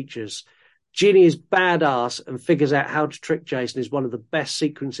man features. Ginny is badass and figures out how to trick Jason is one of the best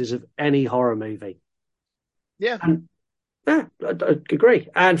sequences of any horror movie. Yeah. I agree.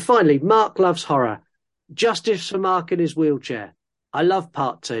 And finally, Mark loves horror. Justice for Mark in his wheelchair. I love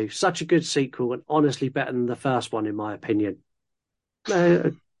part 2. Such a good sequel and honestly better than the first one, in my opinion.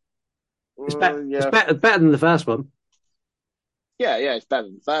 It's better than the first one. Yeah, it's better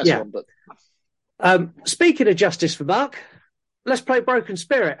than the first one. But speaking of Justice for Mark, let's play Broken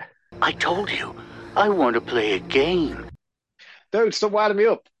Spirit. I told you, I want to play a game. Dude, stop winding me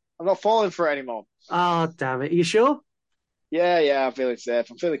up. I'm not falling for it anymore. Oh, damn it. Are you sure? Yeah, I'm feeling safe.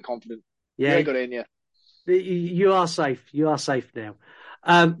 I'm feeling confident. Yeah. You got in you. You are safe. You are safe now.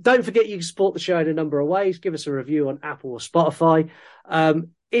 Don't forget you can support the show in a number of ways. Give us a review on Apple or Spotify.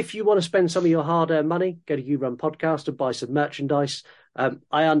 If you want to spend some of your hard-earned money, go to You Run Podcast and buy some merchandise.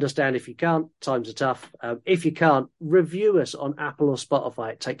 I understand if you can't, times are tough. If you can't, review us on Apple or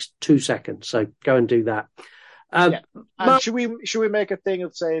Spotify. It takes 2 seconds, so go and do that. And should we make a thing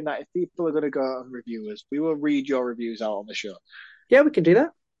of saying that if people are going to go and review us, we will read your reviews out on the show? Yeah, we can do that.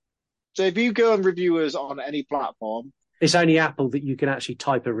 So if you go and review us on any platform... It's only Apple that you can actually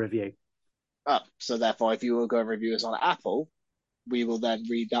type a review. So therefore, if you will go and review us on Apple, we will then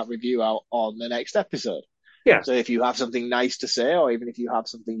read that review out on the next episode. Yeah. So if you have something nice to say, or even if you have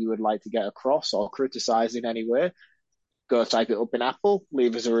something you would like to get across or criticize in any way, go type it up in Apple,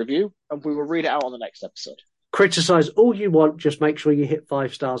 leave us a review, and we will read it out on the next episode. Criticize all you want, just make sure you hit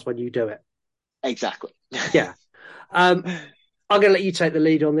 5 stars when you do it. Exactly. Yeah. I'm going to let you take the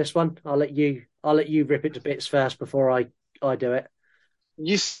lead on this one. I'll let you rip it to bits first before I do it.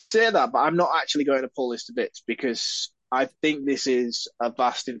 You say that, but I'm not actually going to pull this to bits because I think this is a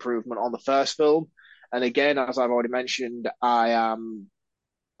vast improvement on the first film. And again, as I've already mentioned, I am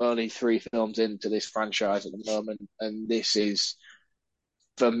only 3 films into this franchise at the moment, and this is,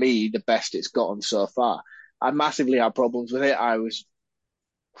 for me, the best it's gotten so far. I massively had problems with it. I was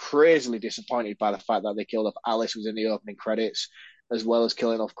crazily disappointed by the fact that they killed off Alice who's in the opening credits, as well as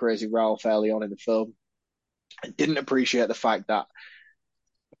killing off Crazy Ralph early on in the film. I didn't appreciate the fact that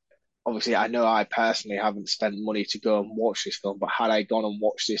obviously, I know I personally haven't spent money to go and watch this film, but had I gone and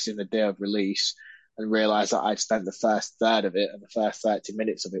watched this in the day of release and realised that I'd spent the first third of it and the first 30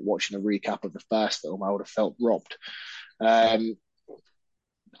 minutes of it watching a recap of the first film, I would have felt robbed. I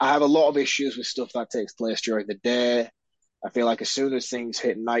have a lot of issues with stuff that takes place during the day. I feel like as soon as things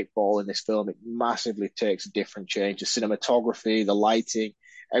hit nightfall in this film, it massively takes a different change. The cinematography, the lighting,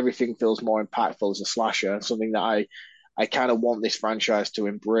 everything feels more impactful as a slasher, and something that I kind of want this franchise to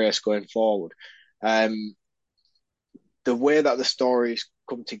embrace going forward. The way that the stories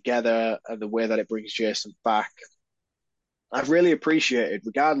come together and the way that it brings Jason back, I've really appreciated,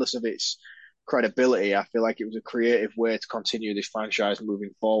 regardless of its credibility. I feel like it was a creative way to continue this franchise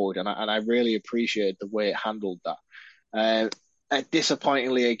moving forward, and I really appreciate the way it handled that.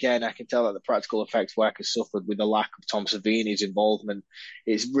 Disappointingly, again, I can tell that the practical effects work has suffered with the lack of Tom Savini's involvement.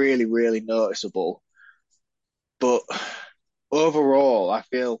 It's really, really noticeable. But overall, I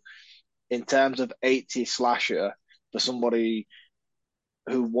feel in terms of 80s slasher, for somebody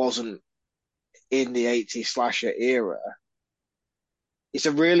who wasn't in the 80s slasher era, it's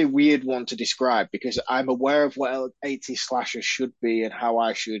a really weird one to describe because I'm aware of what 80s slasher should be and how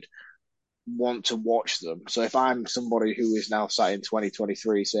I should want to watch them. So if I'm somebody who is now sat in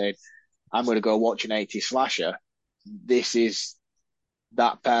 2023 saying, I'm going to go watch an 80s slasher, this is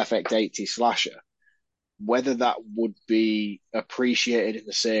that perfect 80s slasher. Whether that would be appreciated in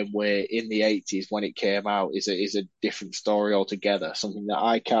the same way in the 80s when it came out is a different story altogether, something that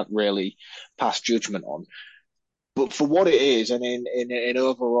I can't really pass judgment on. But for what it is, and in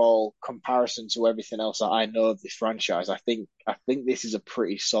overall comparison to everything else that I know of this franchise, I think this is a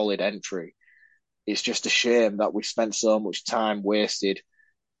pretty solid entry. It's just a shame that we spent so much time wasted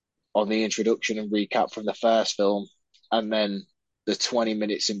on the introduction and recap from the first film, and then the 20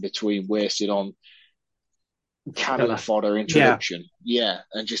 minutes in between wasted on cannon fodder introduction. Yeah,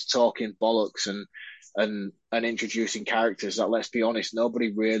 and just talking bollocks and introducing characters that, let's be honest,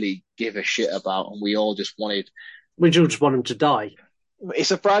 nobody really give a shit about, and we all just wanted. We just want them to die.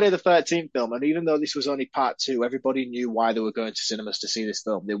 It's a Friday the 13th film, and even though this was only part two, everybody knew why they were going to cinemas to see this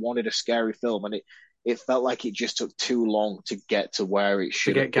film. They wanted a scary film, and it felt like it just took too long to get to where it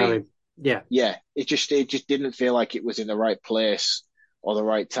should have been. Yeah, it just didn't feel like it was in the right place or the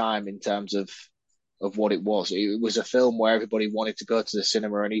right time in terms of what it was. It was a film where everybody wanted to go to the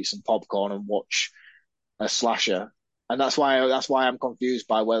cinema and eat some popcorn and watch a slasher, and that's why I'm confused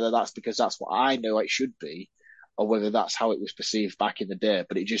by whether that's because that's what I know it should be, or whether that's how it was perceived back in the day.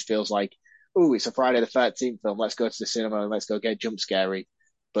 But it just feels like, oh, it's a Friday the 13th film. Let's go to the cinema and let's go get jump scary.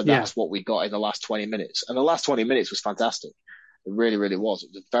 But that's what we got in the last 20 minutes. And the last 20 minutes was fantastic. It really, really was.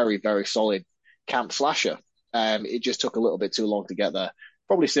 It was a very, very solid camp slasher. It just took a little bit too long to get there.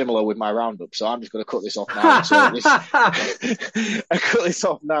 Probably similar with my roundup. So I'm just going to cut this off now. I cut this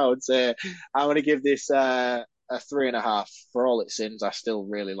off now and say I'm going to give this a 3.5. For all its sins, I still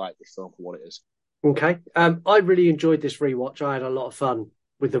really like this film for what it is. Okay. I really enjoyed this rewatch. I had a lot of fun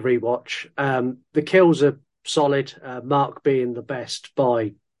with the rewatch. The kills are solid, Mark being the best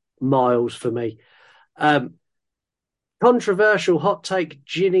by miles for me. Controversial hot take,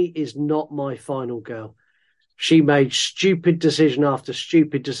 Ginny is not my final girl. She made stupid decision after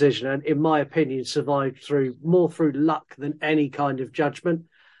stupid decision, and in my opinion survived more through luck than any kind of judgment.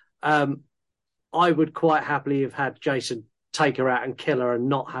 I would quite happily have had Jason take her out and kill her and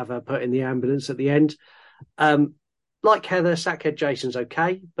not have her put in the ambulance at the end. Like Heather, Sackhead Jason's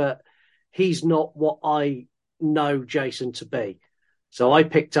okay, but he's not what I know Jason to be. So I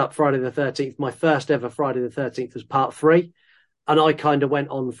picked up Friday the 13th. My first ever Friday the 13th was part 3. And I kind of went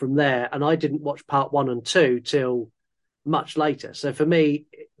on from there. And I didn't watch part 1 and 2 till much later. So for me,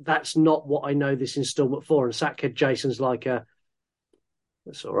 that's not what I know this installment for. And Sackhead Jason's like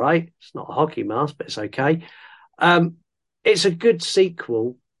that's all right. It's not a hockey mask, but it's okay. It's a good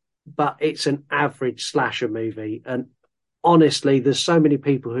sequel, but it's an average slasher movie. And honestly, there's so many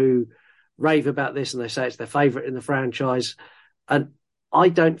people who rave about this and they say it's their favourite in the franchise. And I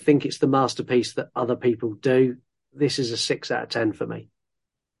don't think it's the masterpiece that other people do. This is a 6 out of 10 for me.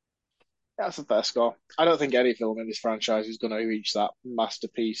 That's a fair score. I don't think any film in this franchise is going to reach that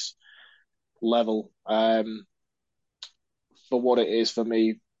masterpiece level. For what it is, for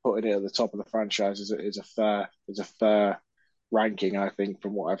me, putting it at the top of the franchise is a fair ranking, I think,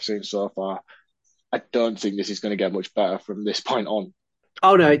 from what I've seen so far. I don't think this is going to get much better from this point on.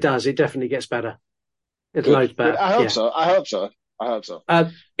 Oh, no, it does. It definitely gets better. It's loads better. I hope so.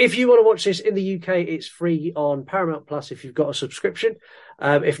 If you want to watch this in the UK, it's free on Paramount Plus if you've got a subscription.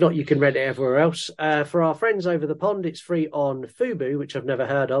 If not, you can rent it everywhere else. For our friends over the pond, it's free on Fubu, which I've never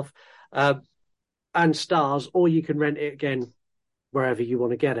heard of, and Stars, or you can rent it again wherever you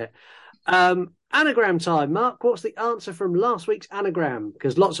want to get it. Anagram time. Mark, what's the answer from last week's anagram?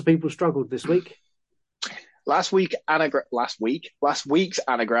 Because lots of people struggled this week. Last week's anagram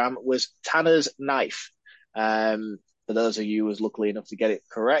was Tanner's knife. For those of you who was lucky enough to get it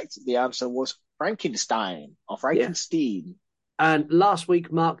correct, the answer was Frankenstein or Frankenstein. Yeah. And last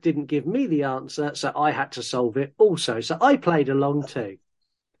week, Mark didn't give me the answer, so I had to solve it also. So I played along too.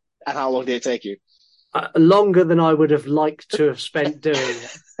 And how long did it take you? Longer than I would have liked to have spent doing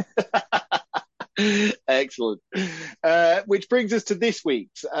it. Excellent. Which brings us to this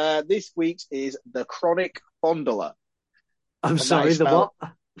week's. This week's is the Chronic Fondler. I'm sorry, the what?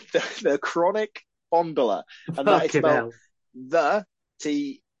 The Chronic Fondler. And that is spelled the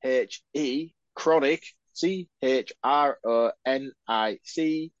T-H-E, Chronic, C-H-R-O-N-I-C,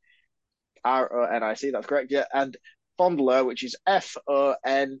 R-O-N-I-C, that's correct, yeah. And Fondler, which is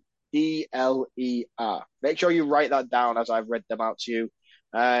F-O-N-D-L-E-R. Make sure you write that down as I've read them out to you.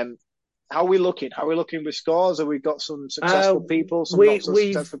 How are we looking? How are we looking with scores? Have we got some successful people, some not so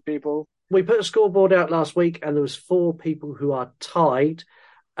successful people? We put a scoreboard out last week and there was 4 people who are tied.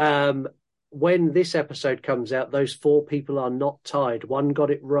 When this episode comes out, those 4 people are not tied. 1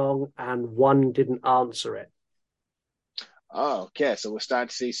 got it wrong and 1 didn't answer it. Oh, okay. So we're starting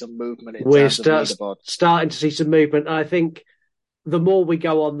to see some movement in we're terms of leaderboard. Starting to see some movement. And I think the more we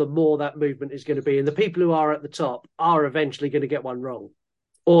go on, the more that movement is going to be. And the people who are at the top are eventually going to get one wrong,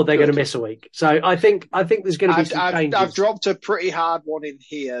 or they're going to miss a week. So I think there's going to be some changes. I've dropped a pretty hard one in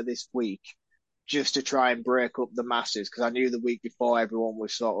here this week just to try and break up the masses, because I knew the week before everyone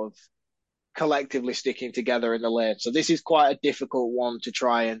was sort of collectively sticking together in the lane. So this is quite a difficult one to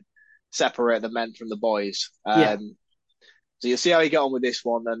try and separate the men from the boys. So you'll see how you get on with this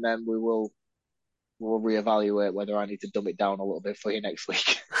one, and then we'll reevaluate whether I need to dumb it down a little bit for you next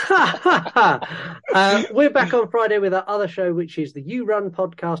week. We're back on Friday with our other show, which is the You Run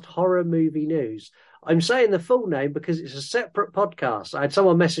podcast Horror Movie News. I'm saying the full name because it's a separate podcast. I had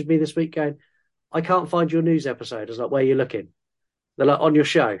someone message me this week going, I can't find your news episode. I was like, where are you looking? They're like, on your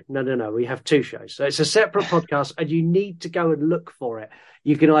show. No. We have 2 shows. So it's a separate podcast and you need to go and look for it.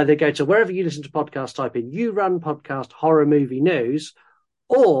 You can either go to wherever you listen to podcasts, type in You Run Podcast Horror Movie News,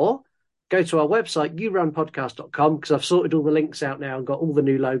 or go to our website, yourunpodcast.com, because I've sorted all the links out now and got all the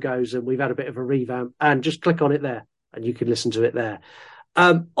new logos and we've had a bit of a revamp, and just click on it there and you can listen to it there.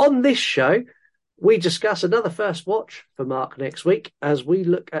 On this show, we discuss another first watch for Mark next week as we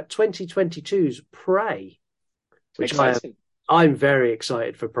look at 2022's Prey, which I'm very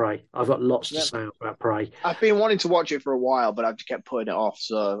excited for Prey. I've got lots to say about Prey. I've been wanting to watch it for a while, but I've just kept putting it off,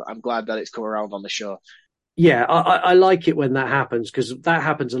 so I'm glad that it's come around on the show. Yeah, I like it when that happens, because that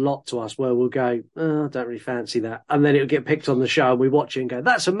happens a lot to us where we'll go, I don't really fancy that. And then it'll get picked on the show and we watch it and go,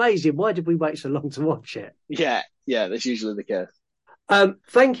 that's amazing. Why did we wait so long to watch it? Yeah, that's usually the case.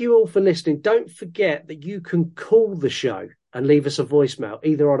 Thank you all for listening. Don't forget that you can call the show and leave us a voicemail,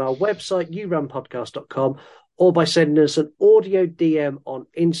 either on our website, yourunpodcast.com, or by sending us an audio DM on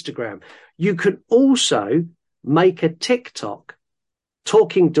Instagram. You can also make a TikTok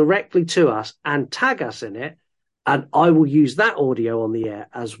talking directly to us and tag us in it, and I will use that audio on the air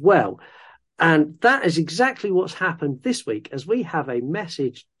as well. And that is exactly what's happened this week, as we have a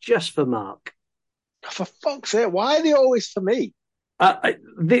message just for Mark. For fuck's sake, why are they always for me?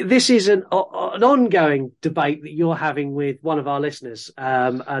 This is an ongoing debate that you're having with one of our listeners,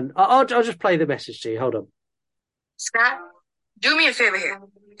 and I'll just play the message to you. Hold on. Scott, do me a favor here.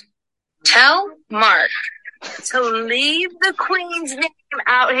 Tell Mark to leave the Queen's name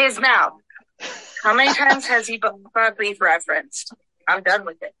out his mouth. How many times has he Buffy referenced? I'm done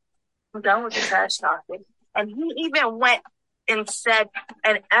with it. I'm done with the trash talking. And he even went and said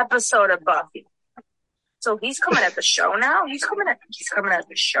an episode of Buffy. So he's coming at the show now? He's coming at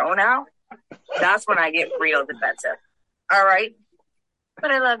the show now? That's when I get real defensive. All right? But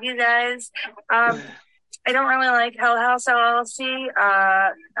I love you guys. I don't really like Hell House LLC.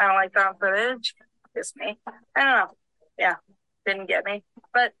 I don't like found footage. Just me. I don't know. Yeah, didn't get me.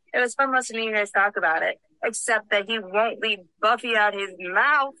 But it was fun listening to you guys talk about it. Except that he won't leave Buffy out his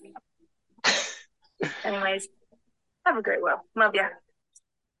mouth. Anyways, have a great one. Love ya.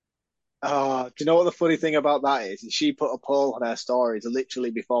 Do you know what the funny thing about that is? She put a poll on her stories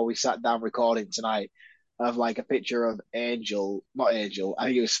literally before we sat down recording tonight of like a picture of not Angel, I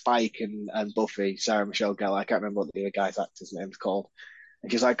think it was Spike and Buffy, Sarah Michelle Gellar. I can't remember what the other guy's actor's name's called.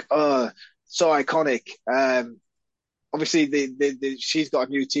 And she's like, oh, so iconic. Obviously, she's got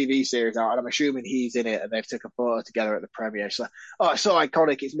a new TV series out, and I'm assuming he's in it, and they've took a photo together at the premiere. She's like, oh, it's so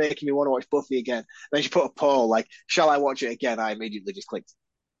iconic, it's making me want to watch Buffy again. And then she put a poll, like, shall I watch it again? I immediately just clicked,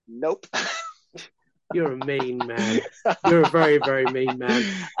 nope. You're a mean man. You're a very, very mean man.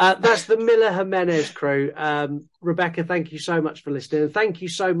 That's the Miller Jimenez crew. Rebecca, thank you so much for listening. And thank you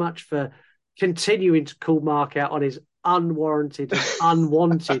so much for continuing to call Mark out on his unwarranted and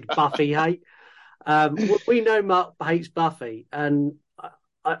unwanted Buffy hate. We know Mark hates Buffy, and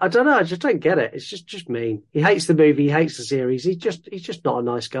I don't know. I just don't get it. It's just mean. He hates the movie. He hates the series. He's just not a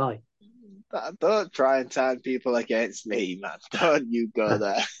nice guy. Don't try and turn people against me, man. Don't you go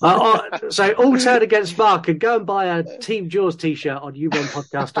there. So all turn against Mark and go and buy a Team Jaws t-shirt on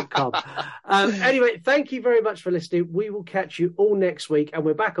youronpodcast.com. Anyway, thank you very much for listening. We will catch you all next week, and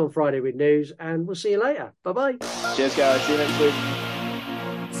we're back on Friday with news, and we'll see you later. Bye-bye. Cheers, guys. See you next week.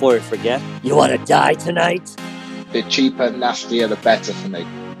 Before we forget, you want to die tonight? The cheaper, nastier, the better for me.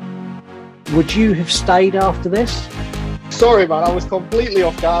 Would you have stayed after this? Sorry, man. I was completely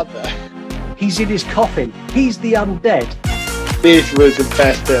off guard there. He's in his coffin. He's the undead. This was the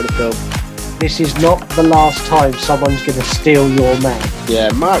best bit of the film. This is not the last time someone's going to steal your man.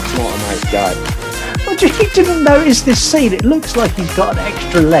 Yeah, Mark's not a nice guy. You didn't notice this scene. It looks like he's got an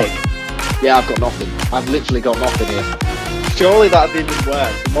extra leg. Yeah, I've got nothing. I've literally got nothing here. Surely that'd be even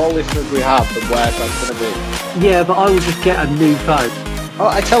worse. The more listeners we have, the worse that's going to be. Yeah, but I will just get a new phone. Oh,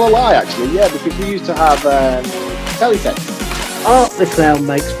 I tell a lie, actually. Yeah, because we used to have teletext. Art the Clown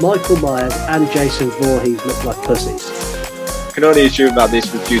makes Michael Myers and Jason Voorhees look like pussies. I can only assume that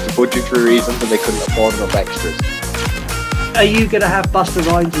this was due to budgetary reasons and they couldn't afford enough extras. Are you going to have Buster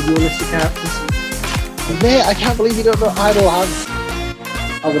Rhymes in your list of characters? Mate, I can't believe you don't know Idle Hands.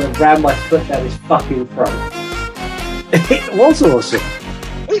 I'm going to ram my foot down his fucking throat. It was awesome.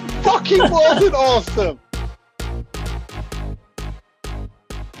 It fucking wasn't awesome.